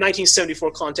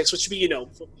 1974 context, which would be,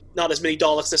 not as many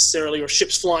Daleks necessarily or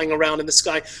ships flying around in the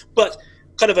sky, but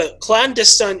kind of a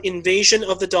clandestine invasion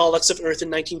of the Daleks of Earth in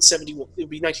 1970. It would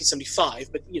be 1975,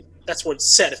 but that's what it's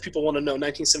said if people want to know,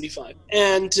 1975.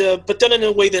 And but done in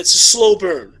a way that's a slow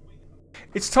burn.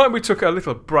 It's time we took a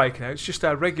little break now. It's just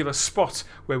our regular spot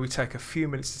where we take a few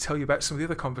minutes to tell you about some of the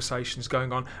other conversations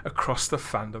going on across the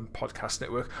Fandom Podcast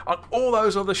Network. On all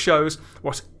those other shows,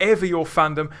 whatever your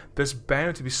fandom, there's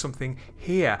bound to be something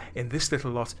here in this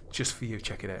little lot just for you.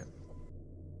 Check it out.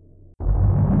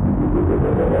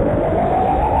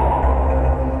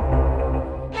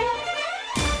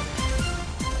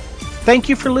 Thank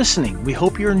you for listening. We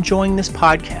hope you're enjoying this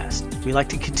podcast. We like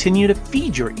to continue to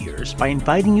feed your ears by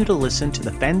inviting you to listen to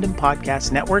the Fandom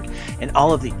Podcast Network and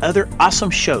all of the other awesome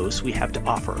shows we have to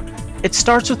offer. It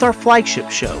starts with our flagship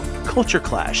show, Culture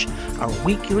Clash, our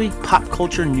weekly pop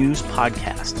culture news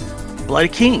podcast. Blood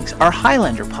of Kings, our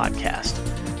Highlander podcast.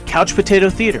 Couch Potato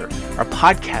Theater, our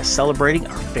podcast celebrating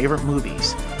our favorite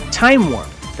movies. Time Warp,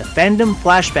 the Fandom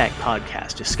Flashback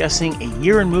podcast discussing a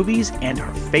year in movies and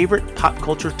our favorite pop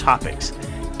culture topics.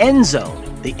 End Zone,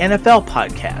 the NFL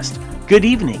podcast. Good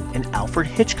Evening, an Alfred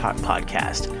Hitchcock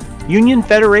podcast. Union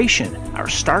Federation, our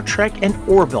Star Trek and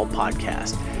Orville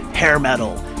podcast. Hair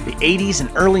Metal, the 80s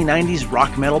and early 90s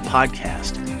rock metal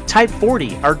podcast. Type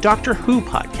 40, our Doctor Who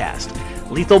podcast.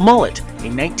 Lethal Mullet, a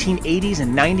 1980s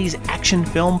and 90s action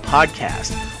film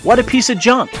podcast. What a Piece of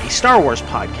Junk, a Star Wars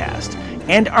podcast.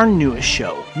 And our newest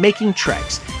show, Making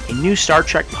Treks, a new Star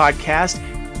Trek podcast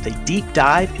with a deep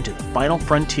dive into the final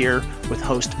frontier with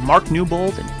host Mark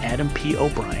Newbold and Adam P.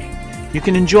 O'Brien. You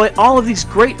can enjoy all of these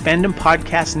great Fandom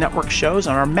Podcast Network shows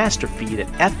on our master feed at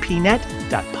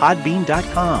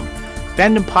fpnet.podbean.com.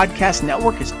 Fandom Podcast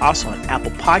Network is also on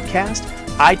Apple Podcast,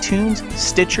 iTunes,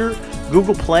 Stitcher,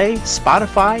 Google Play,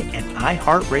 Spotify, and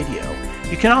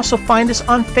iHeartRadio. You can also find us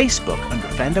on Facebook under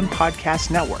Fandom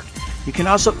Podcast Network. You can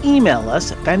also email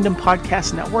us at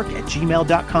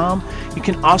fandompodcastnetwork@gmail.com. You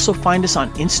can also find us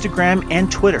on Instagram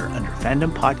and Twitter under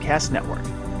Fandom Podcast Network.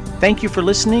 Thank you for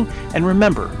listening, and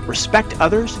remember, respect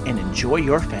others and enjoy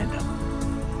your fandom.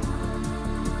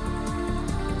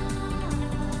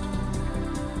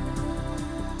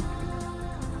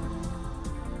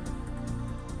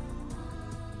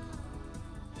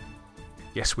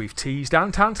 Yes, we've teased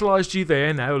and tantalised you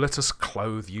there, now let us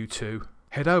clothe you too.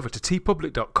 Head over to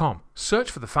tpublic.com,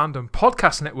 search for the Fandom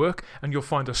Podcast Network, and you'll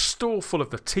find a store full of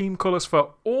the team colours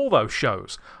for all those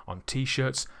shows on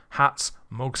t-shirts, hats,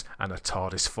 mugs, and a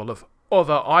TARDIS full of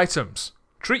other items.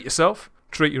 Treat yourself,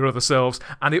 treat your other selves,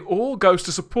 and it all goes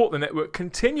to support the network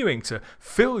continuing to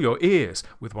fill your ears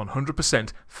with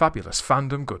 100% fabulous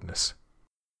fandom goodness.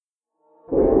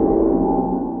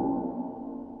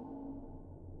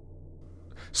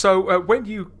 So, when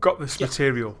you got this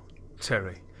material,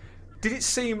 Terry, did it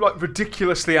seem like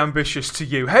ridiculously ambitious to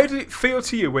you? How did it feel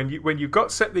to you when you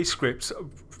got sent these scripts,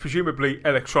 presumably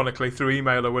electronically through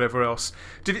email or whatever else?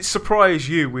 Did it surprise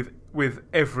you with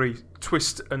every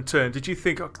twist and turn? Did you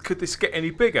think, oh, could this get any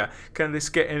bigger? Can this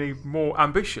get any more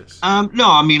ambitious?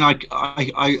 No, I mean,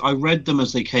 I read them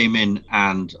as they came in,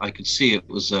 and I could see it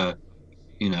was a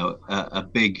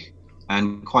big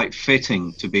and quite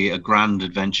fitting to be a grand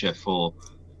adventure for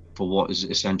what is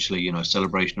essentially, a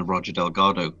celebration of Roger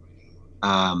Delgado,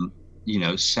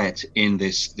 set in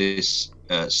this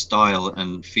style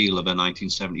and feel of a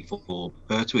 1974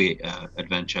 Pertwee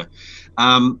adventure.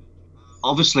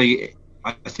 Obviously,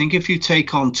 I think if you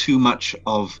take on too much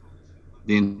of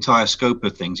the entire scope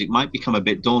of things, it might become a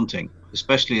bit daunting,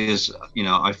 especially as,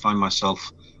 I find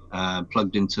myself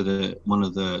plugged into one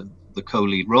of the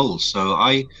co-lead roles. So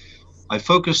I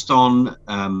focused on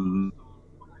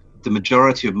the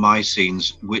majority of my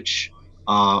scenes, which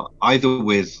are either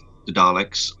with the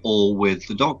Daleks or with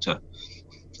the Doctor.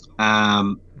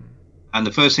 And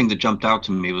the first thing that jumped out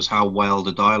to me was how well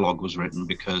the dialogue was written,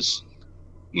 because,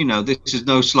 this is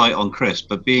no slight on Chris,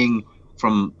 but being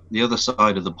from the other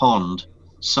side of the pond,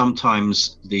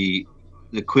 sometimes the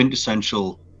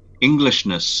quintessential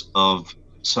Englishness of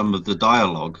some of the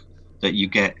dialogue that you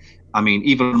get, I mean,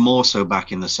 even more so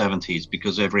back in the 70s,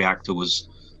 because every actor was,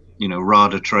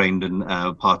 RADA trained and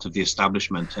part of the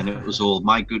establishment, and it was all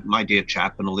my dear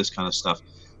chap and all this kind of stuff.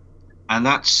 And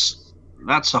that's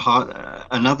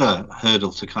another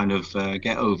hurdle to kind of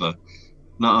get over.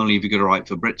 Not only have you got to write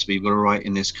for Brits, but you've got to write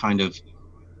in this kind of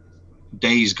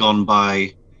days gone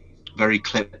by, very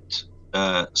clipped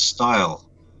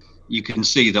style. You can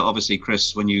see that obviously,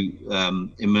 Chris, when you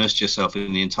immersed yourself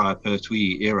in the entire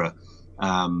Pertwee era,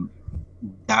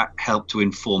 that helped to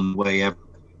inform the way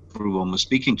everyone was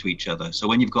speaking to each other. So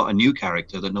when you've got a new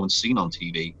character that no one's seen on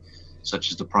TV, such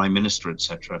as the Prime Minister,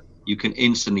 etc., you can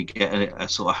instantly get a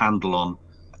sort of handle on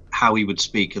how he would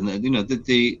speak and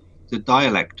the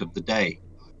dialect of the day.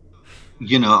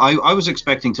 I was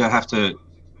expecting to have to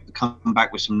come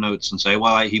back with some notes and say,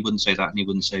 well, he wouldn't say that and he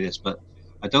wouldn't say this, but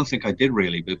I don't think I did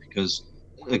really, because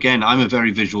again, I'm a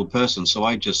very visual person, so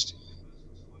I just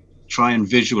try and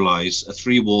visualize a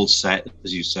 3-wall set,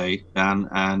 as you say, Dan,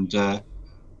 and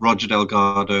Roger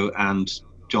Delgado and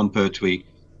John Pertwee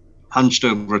hunched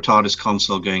over a TARDIS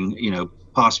console going,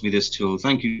 pass me this tool,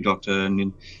 thank you, Doctor,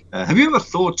 and have you ever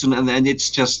thought, and it's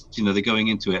just, they're going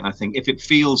into it, and I think if it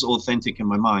feels authentic in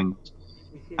my mind,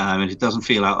 and it doesn't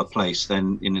feel out of place,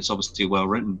 then it's obviously well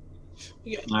written.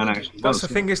 Yeah, that's the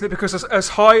thing, isn't it? Because as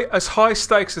high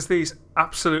stakes as these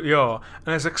absolutely are,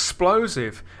 and as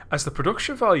explosive as the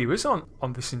production value is on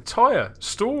this entire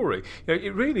story,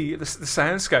 it really, the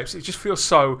soundscapes, it just feels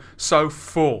so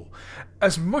full.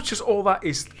 As much as all that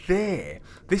is there,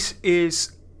 this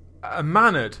is a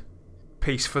mannered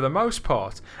piece for the most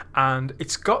part, and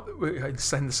it's got in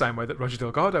the same way that Roger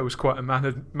Delgado was quite a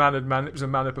mannered man. It was a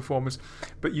mannered performance,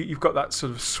 but you've got that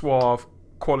sort of suave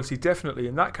quality definitely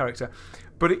in that character.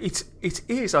 But it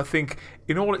is, I think,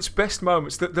 in all its best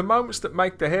moments, the moments that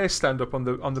make the hair stand up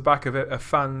on the back of a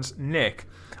fan's neck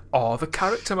are the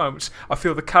character moments. I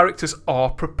feel the characters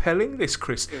are propelling this,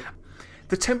 Chris. Yeah.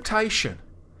 The temptation.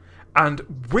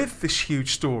 And with this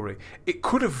huge story, it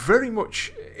could have been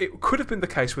the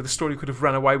case where the story could have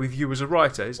ran away with you as a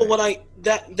writer.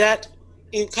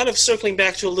 In kind of circling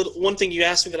back to one thing you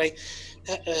asked me that I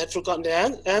had forgotten to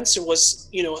answer was,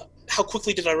 how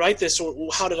quickly did I write this, or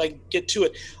how did I get to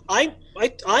it? I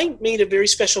made a very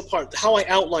special part. How I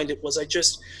outlined it was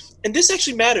and this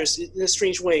actually matters in a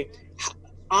strange way.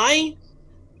 I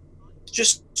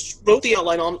just wrote the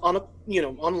outline on a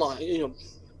online,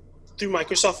 through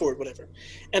Microsoft Word, whatever,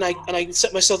 and I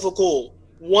set myself a goal: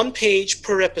 1 page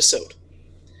per episode.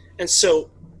 And so,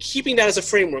 keeping that as a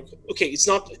framework, okay, it's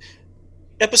not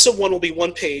episode 1 will be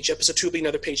 1 page, episode 2 will be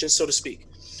another page, and so to speak.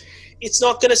 It's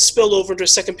not going to spill over into a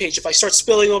second page. If I start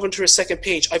spilling over into a second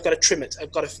page, I've got to trim it.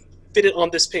 I've got to fit it on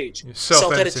this page.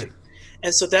 Self-editing.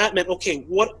 And so that meant, okay,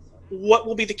 what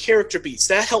will be the character beats?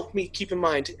 That helped me keep in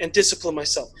mind and discipline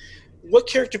myself. What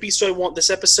character beats do I want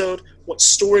this episode? What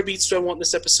story beats do I want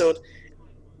this episode?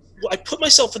 I put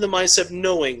myself in the mindset of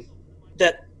knowing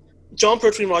that Jon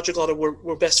Pertwee and Roger Delgado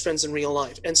were best friends in real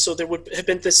life. And so there would have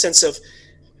been this sense of,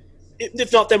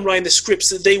 if not them writing the scripts,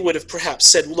 that they would have perhaps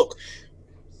said, look,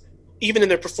 even in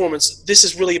their performance, this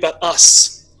is really about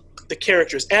us, the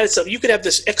characters. Add it up. You could have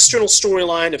this external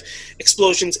storyline of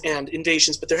explosions and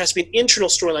invasions, but there has to be an internal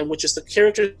storyline, which is the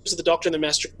characters of the Doctor and the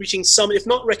Master reaching some, if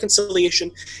not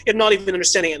reconciliation, if not even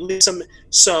understanding, at least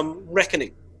some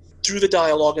reckoning through the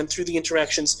dialogue and through the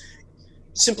interactions,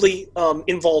 simply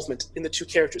involvement in the two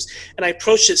characters. And I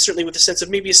approached it certainly with a sense of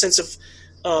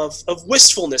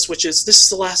wistfulness, which is, this is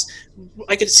the last.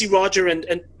 I could see Roger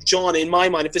and John in my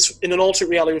mind, if this in an alternate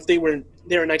reality, if they were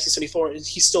there in 1974,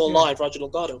 he's still alive, Roger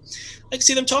Delgado. I could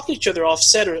see them talking to each other off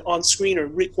set or on screen, or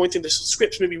going through the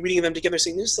scripts, maybe reading them together,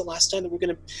 saying, "This is the last time that we're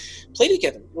going to play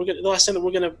together. The last time that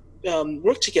we're going to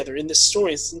work together in this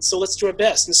story, and so let's do our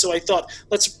best." And so I thought,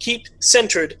 let's keep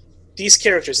centered these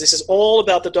characters. This is all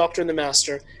about the Doctor and the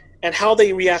Master and how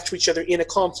they react to each other in a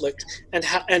conflict, and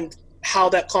how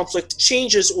that conflict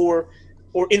changes or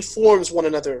informs one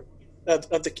another of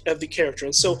the character.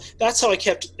 And so that's how I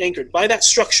kept anchored by that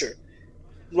structure.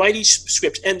 Write each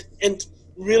script, and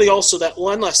really also that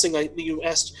one last thing that you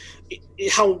asked,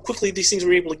 how quickly these things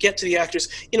were able to get to the actors.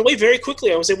 In a way, very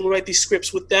quickly, I was able to write these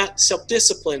scripts with that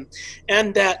self-discipline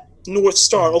and that North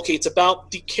Star. Okay, it's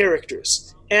about the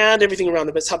characters and everything around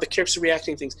them. It's how the characters are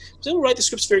reacting to things. I was able to write the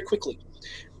scripts very quickly.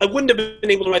 I wouldn't have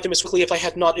been able to write them as quickly if I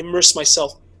had not immersed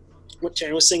myself. What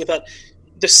Darren was saying about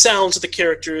the sounds of the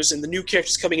characters and the new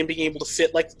characters coming and being able to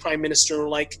fit, like the Prime Minister or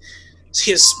like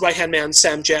his right-hand man,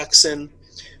 Sam Jackson.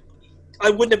 I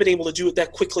wouldn't have been able to do it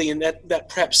that quickly and that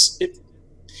perhaps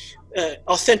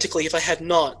authentically if I had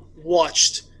not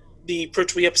watched the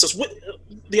Pertwee episodes.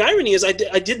 The irony is I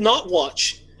did not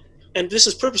watch, and this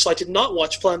is purposeful, I did not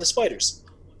watch Planet of the Spiders.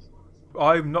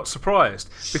 I'm not surprised,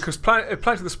 because Planet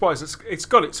of the Spiders, it's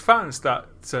got its fans, that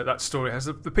story has.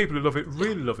 The people who love it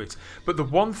really love it. But the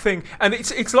one thing, and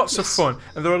it's lots of fun,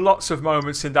 and there are lots of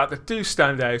moments in that do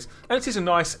stand out, and it is a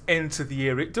nice end to the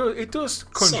year. It does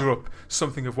conjure up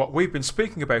something of what we've been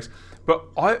speaking about, but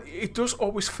it does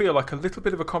always feel like a little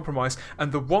bit of a compromise.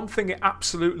 And the one thing it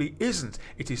absolutely isn't,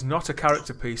 it is not a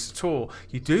character piece at all.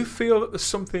 You do feel that there's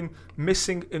something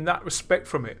missing in that respect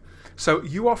from it. So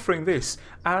you offering this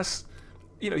as,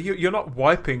 you're not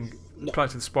wiping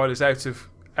Planet of the Spiders out of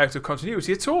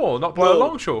continuity at all, not by a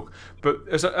long chalk. But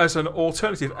as an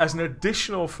alternative, as an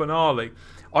additional finale,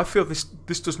 I feel this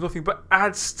does nothing but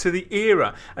adds to the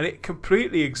era, and it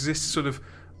completely exists sort of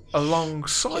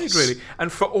alongside, really.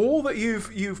 And for all that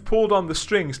you've pulled on the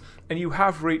strings, and you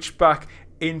have reached back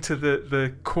into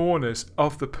the corners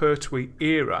of the Pertwee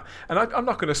era. And I'm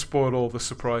not going to spoil all the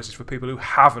surprises for people who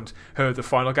haven't heard the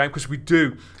final game, because we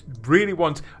do really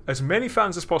want as many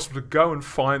fans as possible to go and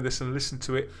find this and listen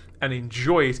to it and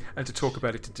enjoy it and to talk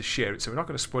about it and to share it. So we're not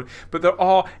going to spoil it. But there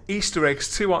are Easter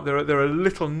eggs too, aren't there? There are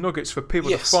little nuggets for people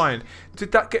to find.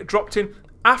 Did that get dropped in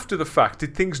after the fact?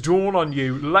 Did things dawn on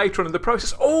you later on in the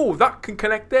process? Oh, that can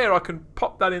connect there. I can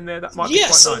pop that in there. That might be quite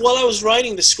nice. While I was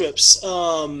writing the scripts,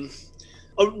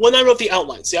 when I wrote the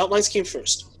outlines came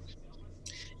first.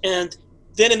 And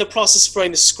then in the process of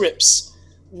writing the scripts,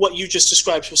 what you just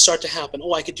described will start to happen.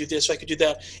 Oh, I could do this, I could do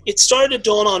that. It started to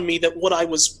dawn on me that what I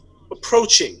was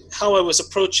approaching, how I was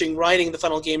approaching writing the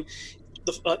final game,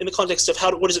 in the context of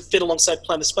what does it fit alongside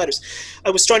Planet of Spiders. I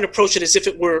was trying to approach it as if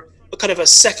it were a kind of a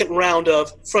second round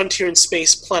of Frontier in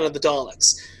Space, Planet of the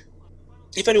Daleks.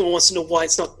 If anyone wants to know why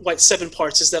it's 7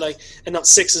 parts and not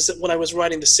 6, is that when I was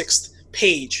writing the 6th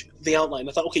page of the outline,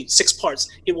 I thought, okay, 6 parts,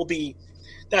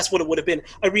 that's what it would have been.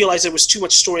 I realized there was too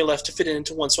much story left to fit it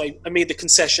into one, so I made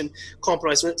the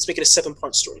compromise, let's make it a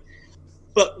 7-part story.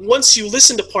 But once you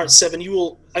listen to part 7, you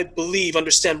will, I believe,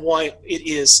 understand why it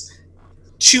is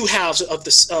 2 halves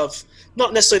of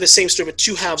not necessarily the same story, but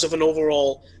 2 halves of an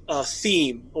overall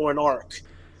theme or an arc.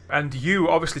 And you,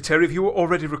 obviously, Terry, have you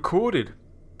already recorded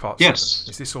part 7?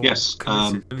 Is this all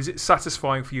committed? And is it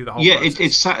satisfying for you, the whole process?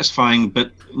 It's satisfying,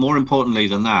 but more importantly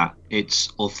than that,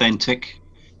 it's authentic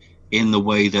in the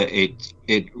way that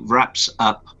it wraps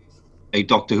up a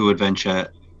Doctor Who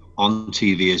adventure on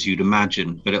TV as you'd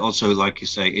imagine, but it also, like you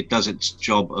say, it does its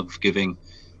job of giving,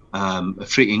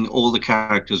 treating all the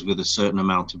characters with a certain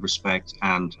amount of respect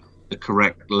and the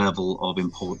correct level of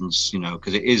importance,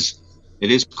 because it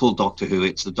is called Doctor Who.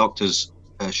 It's the Doctor's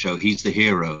show. He's the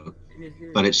hero,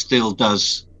 but it still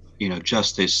does,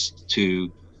 justice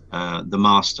to the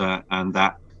Master and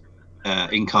that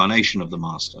incarnation of the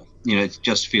Master. It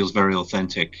just feels very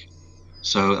authentic.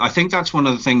 So I think that's one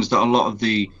of the things that a lot of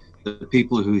the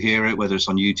people who hear it, whether it's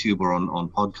on YouTube or on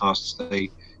podcasts,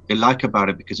 they like about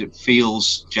it, because it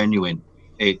feels genuine.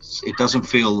 It doesn't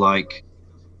feel like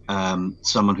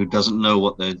someone who doesn't know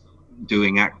what they're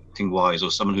doing acting wise,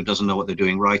 or someone who doesn't know what they're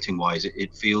doing writing wise.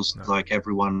 It feels like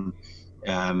everyone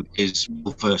is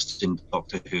well versed in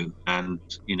Doctor Who, and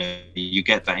you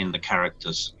get that in the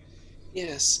characters.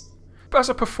 Yes. But as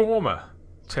a performer,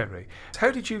 Terry,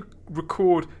 how did you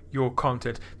record your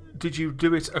content? Did you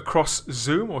do it across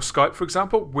Zoom or Skype, for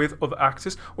example, with other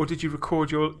actors, or did you record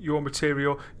your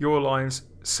material, your lines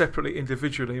separately,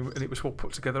 individually, and it was all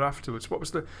put together afterwards? What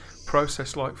was the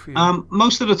process like for you?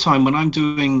 Most of the time when I'm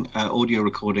doing audio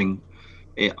recording,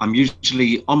 I'm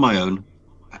usually on my own.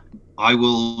 I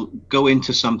will go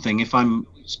into something if I'm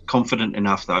confident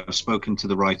enough that I've spoken to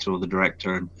the writer or the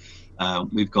director,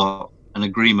 and we've got an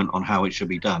agreement on how it should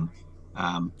be done.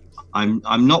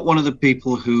 I'm not one of the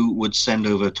people who would send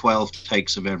over 12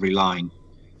 takes of every line,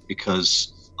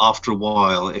 because after a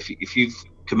while, if you've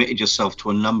committed yourself to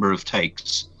a number of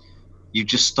takes, you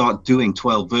just start doing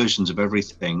 12 versions of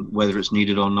everything, whether it's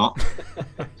needed or not.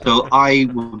 So I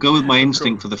will go with my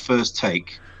instinct for the first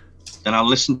take, then I'll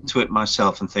listen to it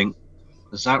myself and think,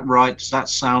 is that right? Does that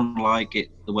sound like it,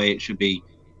 the way it should be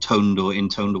toned or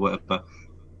intoned or whatever?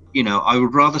 I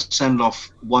would rather send off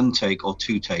 1 take or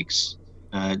 2 takes.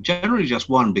 Generally just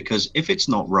 1, because if it's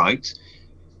not right,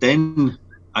 then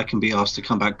I can be asked to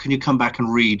come back. Can you come back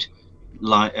and read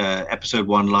episode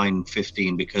 1, line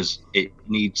 15, because it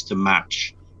needs to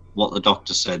match what the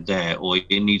Doctor said there, or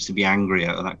it needs to be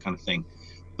angrier, or that kind of thing.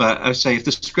 But I say, if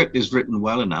the script is written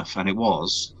well enough, and it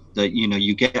was, that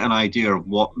you get an idea of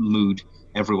what mood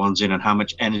everyone's in and how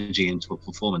much energy into a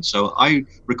performance. So I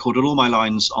recorded all my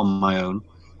lines on my own,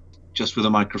 just with a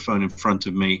microphone in front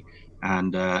of me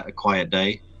and a quiet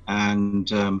day, and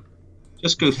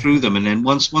just go through them. And then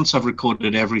once I've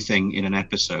recorded everything in an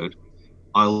episode,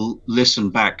 I'll listen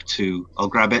back to, I'll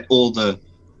grab all the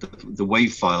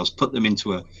wave files, put them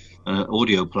into an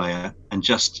audio player, and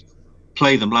just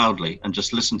play them loudly and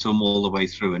just listen to them all the way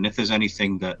through. And if there's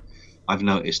anything that I've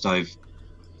noticed I've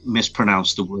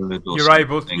mispronounced the word, or you're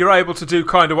able to do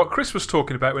kind of what Chris was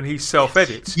talking about when he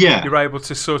self-edits. Yeah. You're able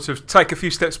to sort of take a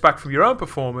few steps back from your own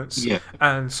performance,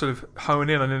 and sort of hone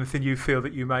in on anything you feel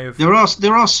that you may have.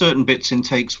 There are certain bits in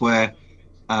takes where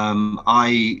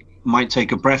I might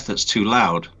take a breath that's too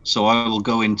loud, so I will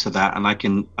go into that, and I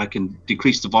can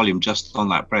decrease the volume just on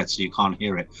that breath so you can't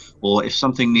hear it. Or if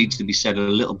something needs to be said a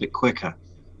little bit quicker,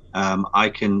 I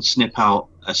can snip out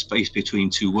a space between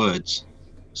 2 words.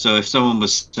 So if someone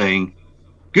was saying,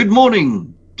 "Good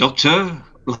morning, Doctor,"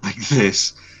 like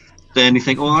this, then you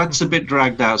think, "Oh, that's a bit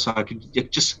dragged out," so I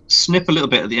could just snip a little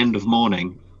bit at the end of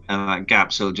morning and that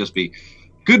gap, so it'll just be,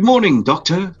 "Good morning,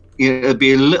 Doctor." It'll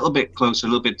be a little bit closer, a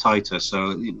little bit tighter.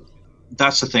 So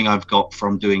that's the thing I've got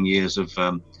from doing years of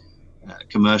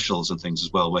commercials and things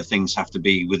as well, where things have to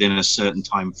be within a certain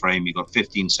time frame. You've got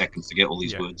 15 seconds to get all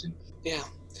these words in. Yeah.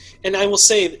 And I will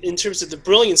say, in terms of the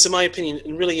brilliance, in my opinion,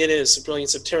 and really it is the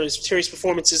brilliance of Terry's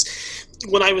performances,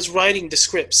 when I was writing the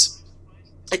scripts,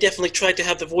 I definitely tried to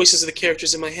have the voices of the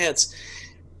characters in my head.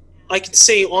 I can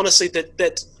say honestly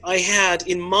that I had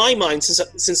in my mind,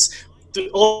 since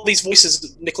all these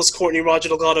voices, Nicholas Courtney, Roger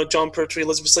Delgado, John Pertwee,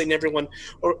 Elizabeth Sladen, everyone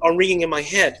are ringing in my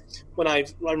head when I'm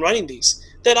writing these,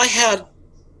 that I had,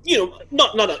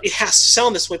 it has to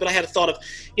sound this way, but I had a thought of,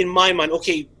 in my mind,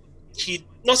 okay, he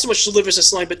not so much delivers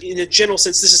this line, but in a general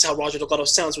sense, this is how Roger Delgado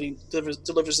sounds when he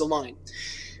delivers the line.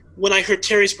 When I heard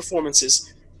Terry's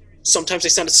performances, sometimes they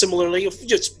sounded similarly,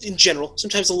 just in general,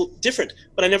 sometimes a little different,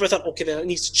 but I never thought, okay, that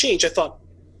needs to change. I thought,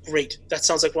 great, that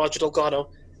sounds like Roger Delgado.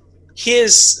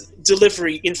 His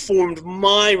delivery informed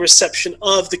my reception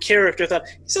of the character. I thought,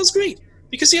 he sounds great.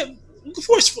 Because, yeah, of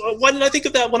course, why didn't I think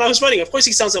of that when I was writing? Of course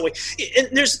he sounds that way.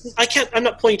 And I'm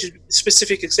not pointing to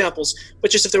specific examples,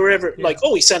 but just if there were ever, like,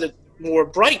 oh, he sounded more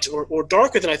bright or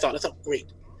darker than I thought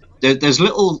great. There's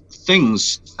little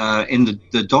things in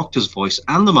the Doctor's voice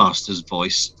and the Master's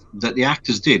voice that the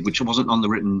actors did, which wasn't on the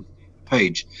written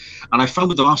page. And I found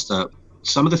with the Master,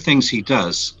 some of the things he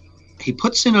does, he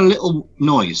puts in a little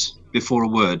noise before a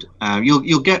word.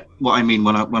 You'll get what I mean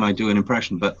when I do an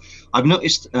impression. But I've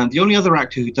noticed the only other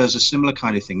actor who does a similar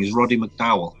kind of thing is Roddy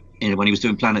McDowall when he was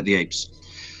doing Planet of the Apes.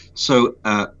 So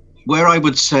where I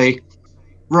would say,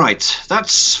 right,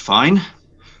 that's fine.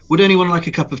 Would anyone like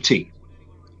a cup of tea?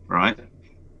 Right.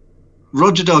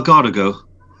 Roger Delgado go,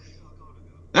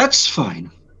 that's fine.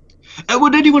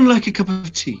 Would anyone like a cup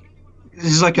of tea?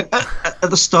 It's like at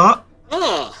the start.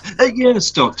 Yes,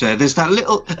 Doctor. There's that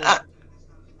little,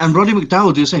 and Roddy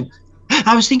McDowall do the same.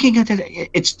 I was thinking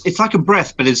it's like a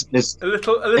breath, but there's a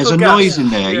little there's a gap. noise in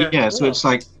there. Yeah. So it's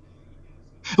like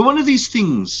one of these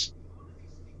things.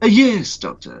 Yes,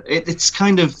 Doctor. It's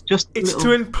kind of just. It's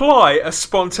to imply a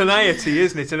spontaneity,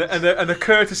 isn't it? And a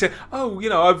courtesy. Oh,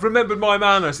 I've remembered my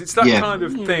manners. It's that kind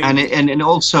of thing. And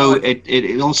also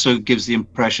it also gives the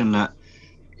impression that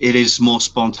it is more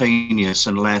spontaneous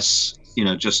and less,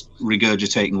 just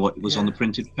regurgitating what was on the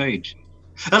printed page.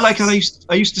 And like I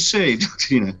used to say,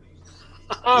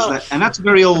 and that's a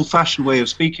very old-fashioned way of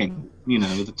speaking,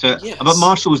 But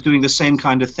Marshall was doing the same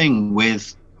kind of thing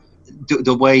with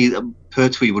the way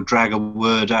Pertwee would drag a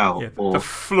word out, or the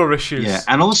flourishes. Yeah,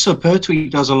 and also Pertwee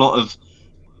does a lot of.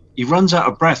 He runs out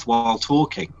of breath while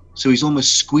talking, so he's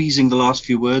almost squeezing the last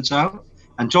few words out.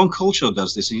 And John Culshaw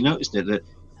does this, and you noticed it. That,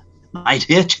 my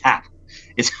dear chap,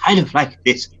 it's kind of like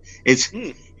this. It's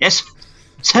yes,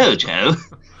 so Joe.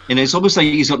 It's almost like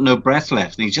he's got no breath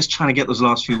left, and he's just trying to get those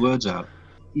last few words out.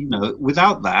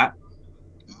 Without that,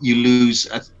 you lose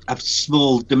a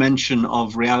small dimension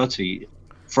of reality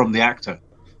from the actor.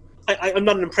 I'm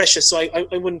not an impressionist, so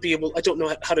I wouldn't be able. I don't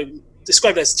know how to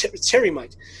describe it as Terry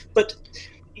might. But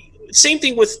same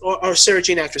thing with our Sarah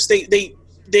Jane actress. They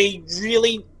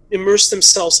really immerse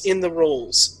themselves in the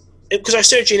roles, because our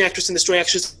Sarah Jane actress in this story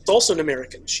actually is also an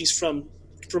American. She's from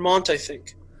Vermont, I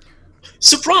think.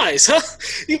 Surprise, huh?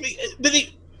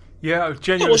 Yeah, I was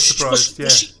genuinely surprised.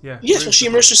 She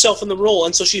immersed herself in the role,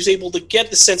 and so she was able to get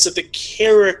the sense of the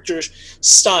character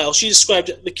style. She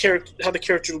described how the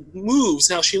character moves,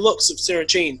 and how she looks of Sarah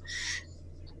Jane.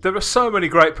 There are so many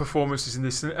great performances in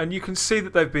this, and you can see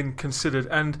that they've been considered.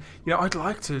 And I'd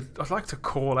like to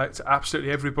call out to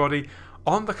absolutely everybody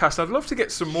on the cast. I'd love to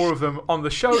get some more of them on the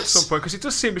show at some point, because it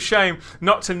does seem a shame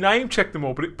not to name check them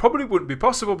all, but it probably wouldn't be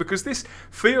possible, because this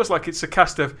feels like it's a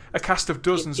cast of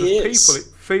dozens of people. It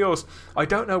feels, I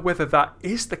don't know whether that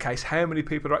is the case, how many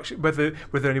people are actually,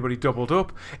 whether anybody doubled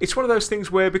up. It's one of those things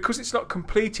where, because it's not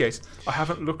complete yet, I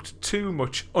haven't looked too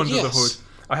much under the hood.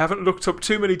 I haven't looked up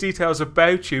too many details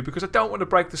about you, because I don't want to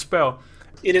break the spell.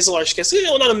 It is a large cast,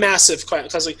 not a massive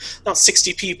cast, not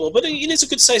 60 people, but it is a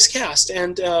good sized cast,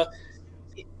 and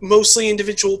mostly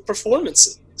individual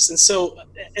performances. And so,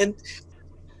 and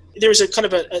there's a kind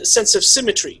of a sense of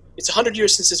symmetry. It's 100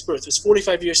 years since his birth. It's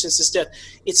 45 years since his death.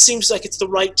 It seems like it's the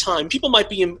right time. People might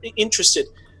be interested,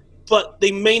 but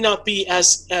they may not be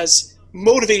as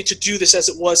motivated to do this as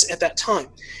it was at that time.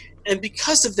 And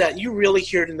because of that, you really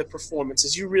hear it in the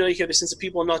performances. You really hear the sense of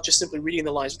people not just simply reading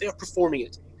the lines, but they are performing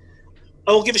it.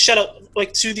 I will give a shout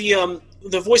out to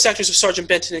the voice actors of Sergeant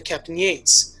Benton and Captain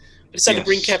Yates. I decided to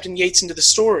bring Captain Yates into the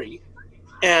story,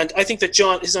 and I think that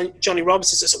Johnny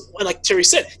Robinson does, like Terry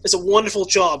said, does a wonderful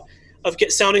job of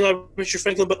sounding like Richard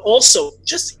Franklin, but also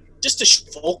just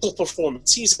a vocal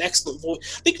performance. He's an excellent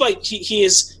voice. I think he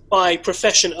is by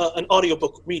profession an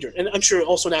audiobook reader, and I'm sure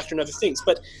also an actor and other things.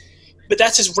 But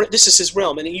this is his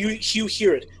realm, and you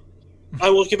hear it. I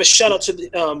will give a shout out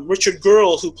to Richard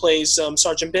Girl, who plays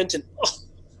Sergeant Benton. Oh.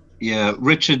 Yeah,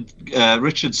 Richard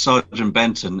Sergeant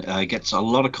Benton gets a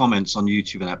lot of comments on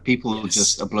YouTube, and that people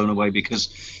just are blown away,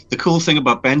 because the cool thing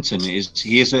about Benton is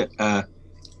he is a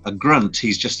grunt.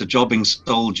 He's just a jobbing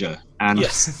soldier, and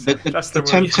the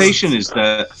temptation is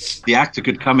that the actor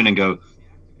could come in and go,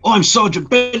 "Oh, I'm Sergeant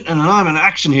Benton and I'm an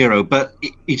action hero," but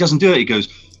he doesn't do it. He goes,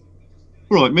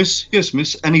 "All right, miss, yes,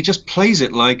 miss," and he just plays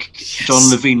it like John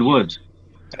Levine would.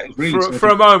 For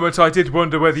a moment, I did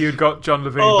wonder whether you'd got John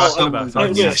Levine back to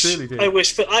that. I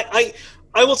wish, but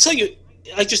I will tell you,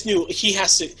 I just knew he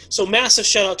has to. So massive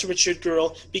shout out to Richard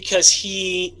Girl, because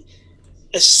he,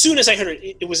 as soon as I heard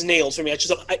it, it was nailed for me. I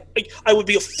just thought I would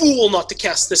be a fool not to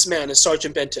cast this man as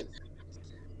Sergeant Benton.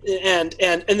 And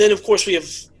then of course we have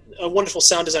a wonderful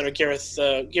sound designer, Gareth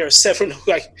Severin,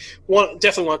 who I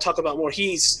definitely want to talk about more.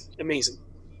 He's amazing.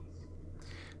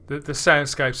 The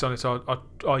soundscapes on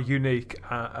it are unique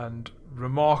and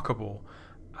remarkable,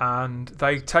 and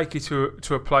they take you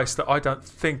to a place that I don't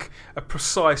think, a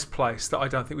precise place that I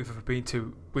don't think we've ever been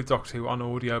to with Doctor Who on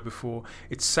audio before.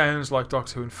 It sounds like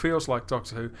Doctor Who and feels like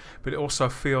Doctor Who, but it also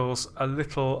feels a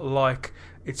little like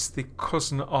it's the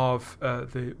cousin of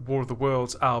the War of the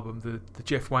Worlds album, the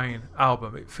Jeff Wayne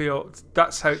album.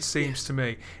 That's how it seems to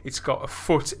me. It's got a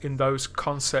foot in those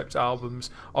concept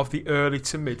albums of the early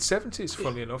to mid 70s,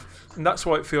 funnily enough, and that's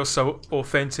why it feels so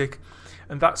authentic.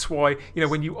 And that's why,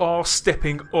 when you are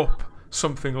stepping up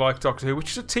something like Doctor Who,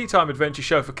 which is a tea time adventure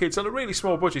show for kids on a really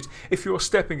small budget, if you're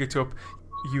stepping it up,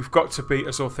 you've got to be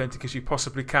as authentic as you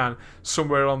possibly can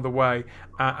somewhere along the way.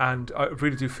 And I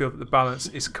really do feel that the balance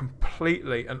is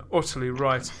completely and utterly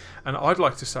right. And I'd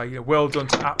like to say, well done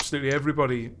to absolutely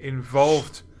everybody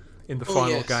involved in the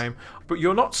final game. But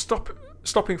you're not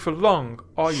stopping for long,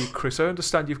 are you, Chris? I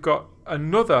understand you've got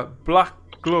another Black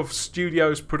Glove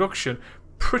Studios production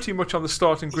pretty much on the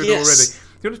starting grid already.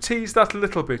 Do you want to tease that a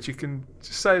little bit? You can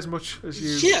say as much as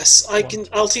you Yes, I can.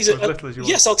 I'll tease it.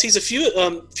 Yes, I'll tease a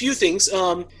few things.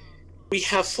 We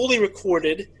have fully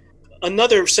recorded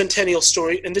another Centennial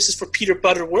story, and this is for Peter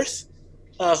Butterworth,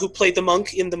 who played the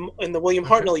monk in the William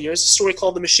Hartnell years. A story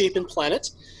called The Misshapen Planet.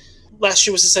 Last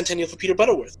year was the Centennial for Peter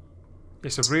Butterworth.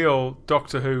 It's a real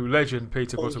Doctor Who legend,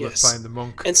 Peter Butterworth playing the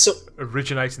monk, and so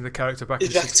originating the character back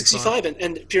in 65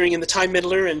 and appearing in the Time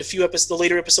Meddler and the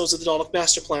later episodes of the Dalek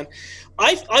Master Plan.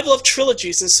 I've loved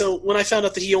trilogies, and so when I found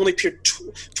out that he only appeared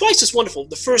twice as wonderful,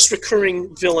 the first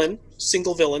recurring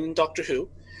single villain in Doctor Who,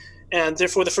 and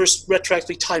therefore the first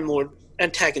retroactively Time Lord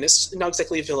antagonist, not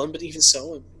exactly a villain, but even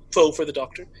so, a foe for the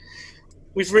Doctor.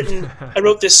 I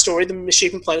wrote this story, The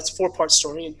Misshapen Planet. It's a 4-part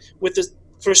story, and with the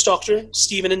First Doctor,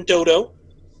 Stephen and Dodo,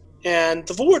 and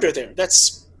the Vord are there.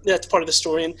 That's part of the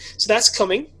story, and so that's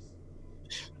coming.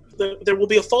 There will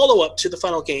be a follow-up to the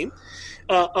final game,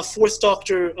 a Fourth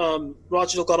Doctor,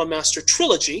 Roger Delgado Master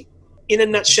trilogy. In a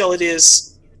nutshell, it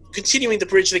is continuing to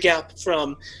bridge the gap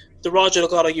from the Roger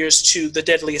Delgado years to the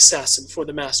Deadly Assassin for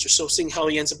the Master, so seeing how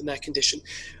he ends up in that condition.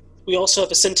 We also have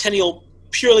a Centennial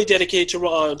purely dedicated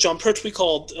to John Pertwee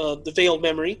called The Veiled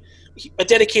Memory, a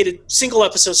dedicated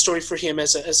single-episode story for him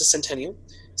as a Centennial,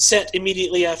 set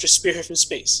immediately after Spearhead from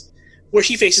Space, where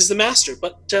he faces the Master.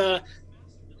 But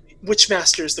which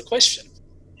Master is the question?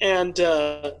 And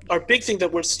our big thing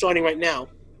that we're starting right now,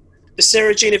 the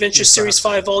Sarah Jane Adventures Series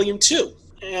 5, Volume 2,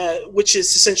 which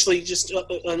is essentially just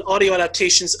an audio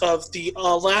adaptations of the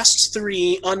last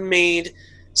 3 unmade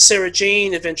Sarah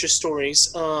Jane adventure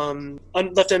stories,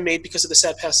 left unmade because of the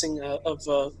sad passing of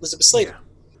Elizabeth Slater. Yeah.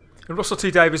 And Russell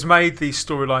T Davies made these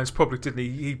storylines public, didn't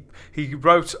he? He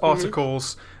wrote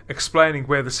articles explaining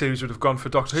where the series would have gone for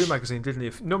Doctor Who magazine, didn't he?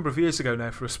 A number of years ago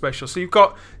now for a special. So you've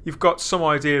got some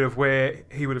idea of where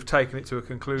he would have taken it to a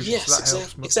conclusion. Yes, so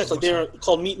that helps exactly. They're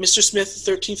called Meet Mr. Smith,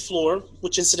 The 13th Floor,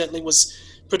 which incidentally was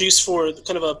produced for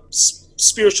kind of a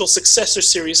spiritual successor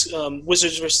series,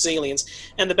 Wizards vs. Aliens,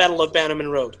 and The Battle of Bannerman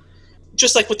Road.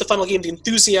 Just like with the final game, the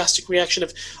enthusiastic reaction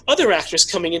of other actors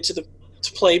coming into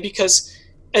to play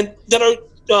and that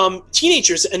are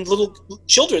teenagers and little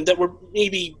children that were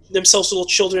maybe themselves little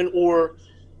children or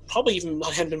probably even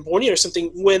hadn't been born yet or something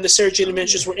when the Sarah Jane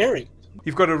Adventures were airing.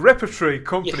 You've got a repertory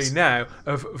company now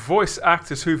of voice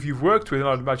actors who you've worked with, and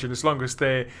I'd imagine as long as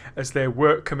their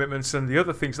work commitments and the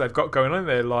other things they've got going on in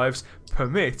their lives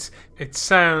permit. It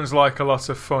sounds like a lot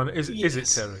of fun. Is it,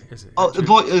 Terry? Is it? Oh,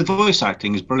 the voice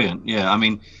acting is brilliant. Yeah, I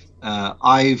mean,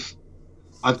 I've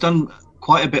done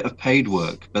quite a bit of paid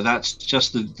work, but that's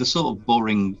just the sort of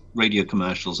boring radio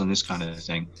commercials and this kind of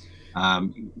thing.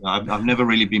 I've never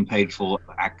really been paid for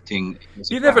acting.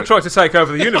 You've never tried to take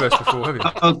over the universe before, have you?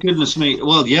 Oh, goodness me.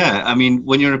 Well, yeah. I mean,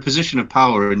 when you're in a position of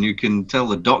power and you can tell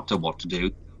the Doctor what to do,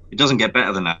 it doesn't get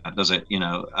better than that, does it?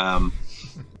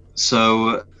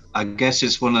 So I guess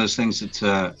it's one of those things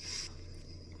that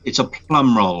it's a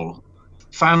plum roll.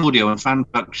 Fan audio and fan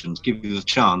productions give you the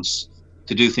chance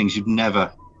to do things you'd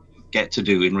never get to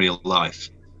do in real life.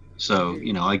 So,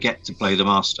 I get to play the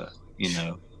Master,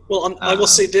 Well, I will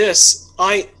say this.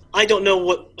 I don't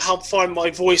know how far my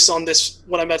voice on this,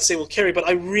 what I'm about to say, will carry, but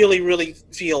I really, really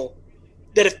feel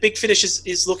that if Big Finish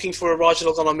is looking for a Roger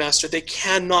Delgado Master, they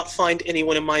cannot find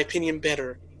anyone, in my opinion,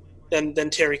 better than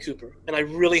Terry Cooper. And I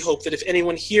really hope that if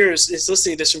anyone here is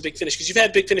listening to this from Big Finish, because you've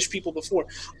had Big Finish people before,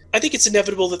 I think it's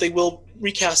inevitable that they will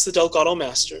recast the Delgado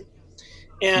Master.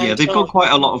 And, yeah, they've got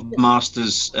quite a lot of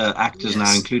Masters actors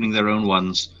now, including their own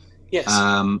ones. Yes.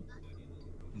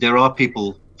 There are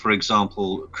people, for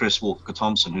example, Chris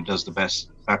Walker-Thompson, who does the best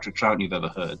Patrick Troughton you've ever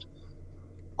heard.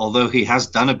 Although he has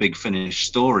done a Big Finish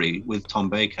story with Tom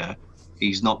Baker,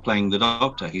 he's not playing the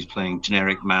Doctor. He's playing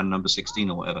generic man number 16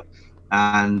 or whatever.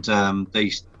 And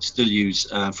they still use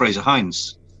Fraser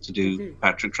Hines to do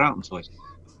Patrick Troughton's voice.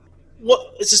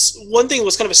 One thing that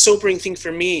was kind of a sobering thing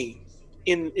for me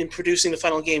in producing the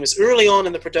final game is early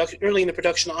in the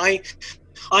production,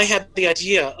 I had the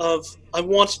idea of I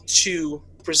wanted to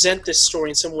present this story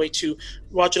in some way to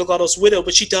Roger Delgado's widow,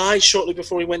 but she died shortly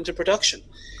before we went into production,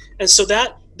 and so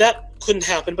that couldn't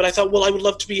happen. But I thought, well, I would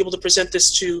love to be able to present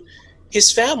this to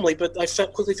his family, but I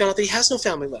quickly found out that he has no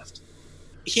family left.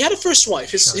 He had a first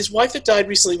wife. His wife that died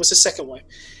recently was his second wife.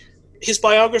 His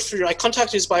biographer, I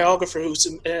contacted his biographer, who's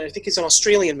I think he's an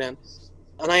Australian man,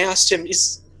 and I asked him,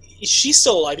 is she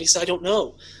still alive? And he said, I don't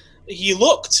know. He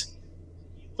looked,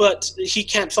 but he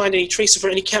can't find any trace of her,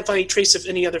 and he can't find any trace of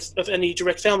any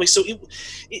direct family. So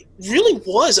it really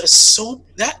was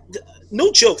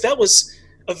no joke. That was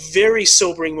a very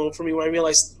sobering moment for me, where I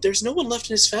realized there's no one left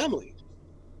in his family.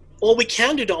 All we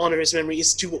can do to honor his memory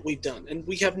is do what we've done, and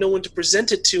we have no one to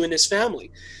present it to in his family.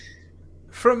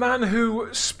 For a man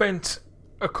who spent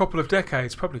a couple of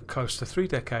decades, probably close to 3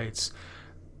 decades,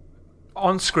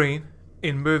 on screen,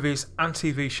 in movies and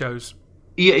TV shows.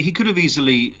 Yeah, he could have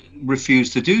easily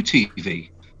refused to do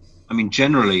TV. I mean,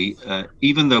 generally,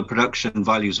 even though production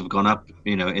values have gone up,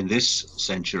 in this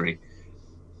century,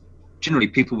 generally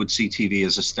people would see TV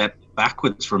as a step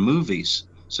backwards from movies.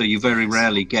 So you very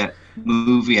rarely get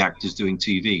movie actors doing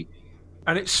TV.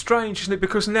 And it's strange, isn't it?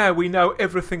 Because now we know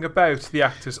everything about the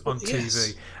actors on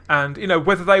TV, and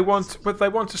whether they want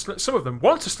us. Some of them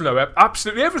want us to know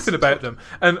absolutely everything about them,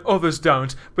 and others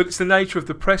don't. But it's the nature of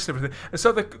the press and everything. And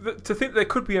so to think there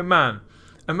could be a man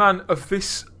of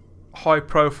this high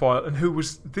profile and who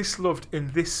was this loved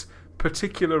in this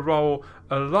particular role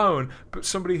alone, but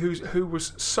somebody who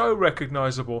was so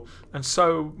recognisable and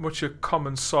so much a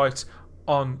common sight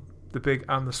on the big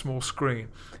and the small screen,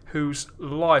 whose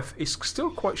life is still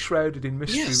quite shrouded in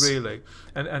mystery, really,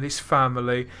 and his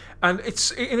family, and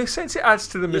it's, in a sense, it adds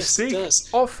to the mystique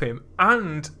of him.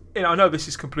 And I know this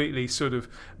is completely sort of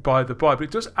by the by, but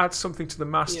it does add something to the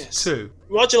Master too.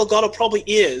 Roger Delgado probably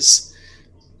is,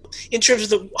 in terms of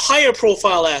the higher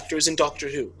profile actors in Doctor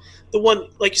Who, the one,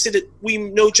 like you said, that we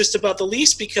know just about the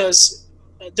least, because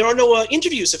there are no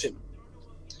interviews of him.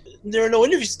 There are no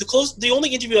interviews. The only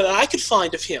interview that I could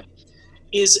find of him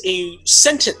is a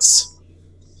sentence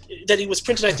that he was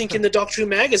printed, I think, in the Doctor Who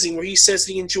magazine, where he says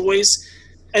that he enjoys.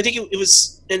 I think it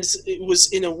was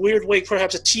in a weird way,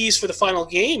 perhaps a tease for the final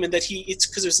game, and that it's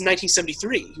because it was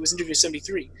 1973. He was interviewed in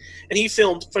 73, and he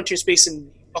filmed Frontier Space in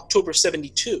October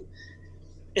 72.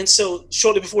 And so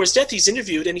shortly before his death, he's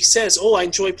interviewed, and he says, "Oh, I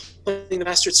enjoy playing the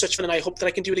Master. It's such fun, and I hope that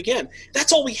I can do it again."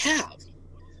 That's all we have.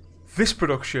 This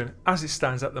production, as it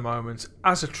stands at the moment,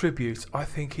 as a tribute, I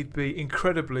think he'd be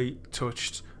incredibly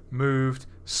touched, moved,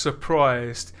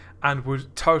 surprised, and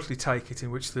would totally take it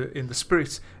in the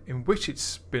spirit in which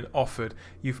it's been offered.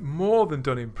 You've more than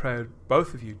done him proud,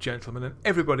 both of you gentlemen, and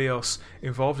everybody else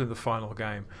involved in the final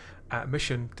game.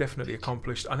 Mission definitely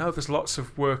accomplished. I know there's lots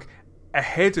of work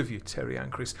ahead of you, Terry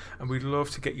and Chris, and we'd love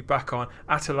to get you back on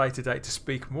at a later date to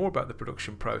speak more about the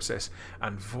production process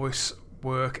and voice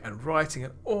work and writing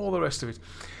and all the rest of it.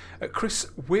 Chris,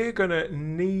 we're going to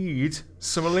need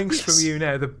some links from you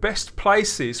now, the best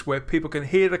places where people can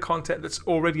hear the content that's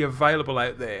already available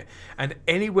out there, and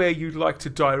anywhere you'd like to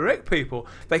direct people.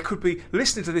 They could be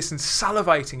listening to this and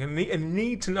salivating and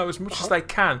need to know as much as they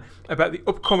can about the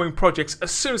upcoming projects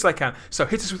as soon as they can. So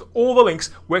hit us with all the links.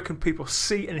 Where can people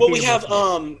see and hear? We have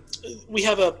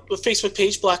a Facebook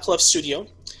page, Black Glove Studio.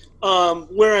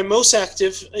 Where I'm most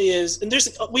active is, and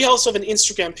we also have an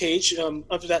Instagram page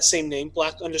under that same name,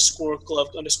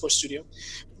 Black_Glove_Studio.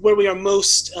 Where we are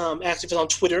most active is on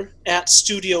Twitter,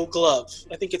 @StudioGlove.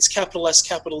 I think it's capital S,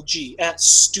 capital G,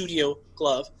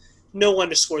 @StudioGlove. No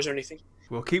underscores or anything.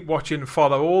 We'll keep watching and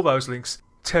follow all those links.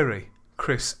 Terry,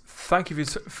 Chris, thank you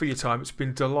for your time. It's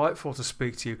been delightful to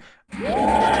speak to you.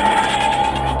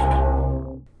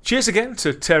 Cheers again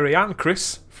to Terry and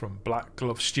Chris from Black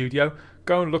Glove Studio.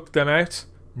 Go and look them out.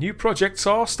 New projects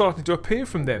are starting to appear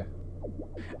from them.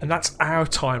 And that's our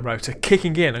time rotor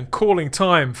kicking in and calling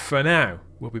time for now.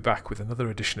 we'll be back with another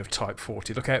edition of Type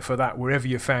 40. Look out for that wherever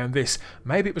you found this.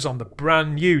 Maybe it was on the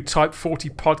brand new Type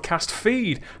 40 podcast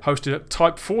feed, hosted at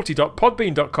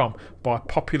type40.podbean.com by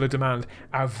popular demand.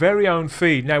 Our very own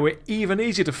feed. Now we're even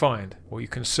easier to find. Or you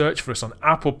can search for us on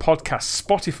Apple Podcasts,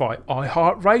 Spotify,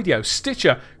 iHeartRadio,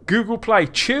 Stitcher, Google Play,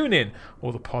 TuneIn,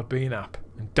 or the Podbean app.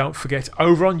 And don't forget,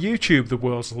 over on YouTube, the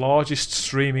world's largest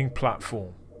streaming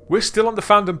platform. We're still on the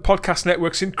Fandom Podcast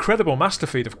Network's incredible master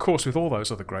feed, of course, with all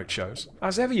those other great shows.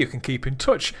 As ever, you can keep in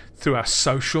touch through our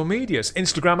social medias,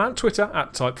 Instagram and Twitter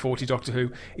at Type40Doctor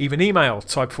Who, even email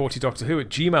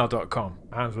type40doctorwho@gmail.com.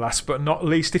 And last but not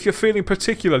least, if you're feeling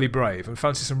particularly brave and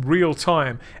fancy some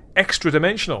real-time,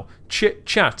 extra-dimensional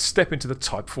chit-chat, step into the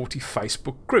Type 40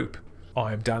 Facebook group.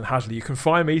 I am Dan Hadley. You can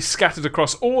find me scattered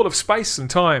across all of space and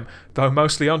time, though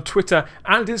mostly on Twitter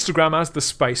and Instagram as the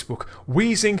Spacebook,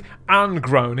 wheezing and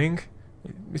groaning,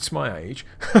 it's my age,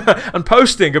 and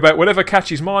posting about whatever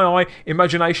catches my eye,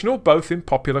 imagination, or both in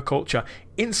popular culture,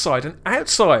 inside and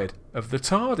outside of the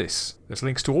TARDIS. There's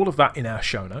links to all of that in our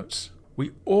show notes.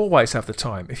 We always have the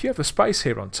time. If you have the space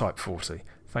here on Type 40,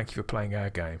 thank you for playing our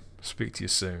game. Speak to you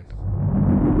soon.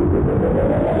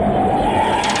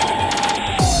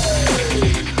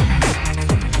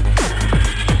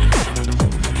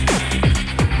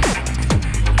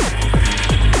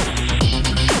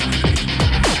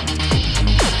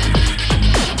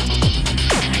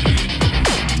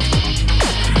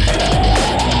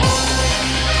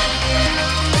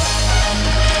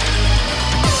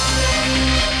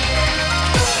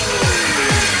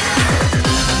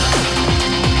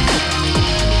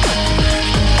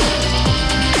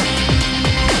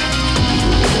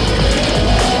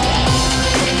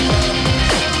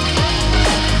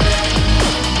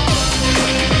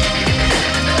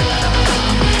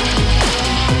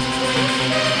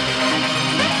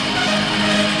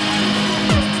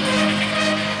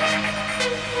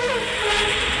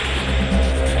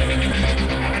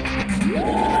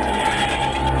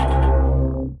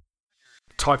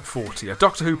 Type 40, a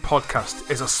Doctor Who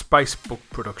podcast, is a Spacebook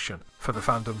production for the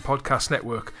Fandom Podcast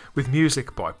Network with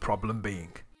music by Problem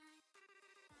Being.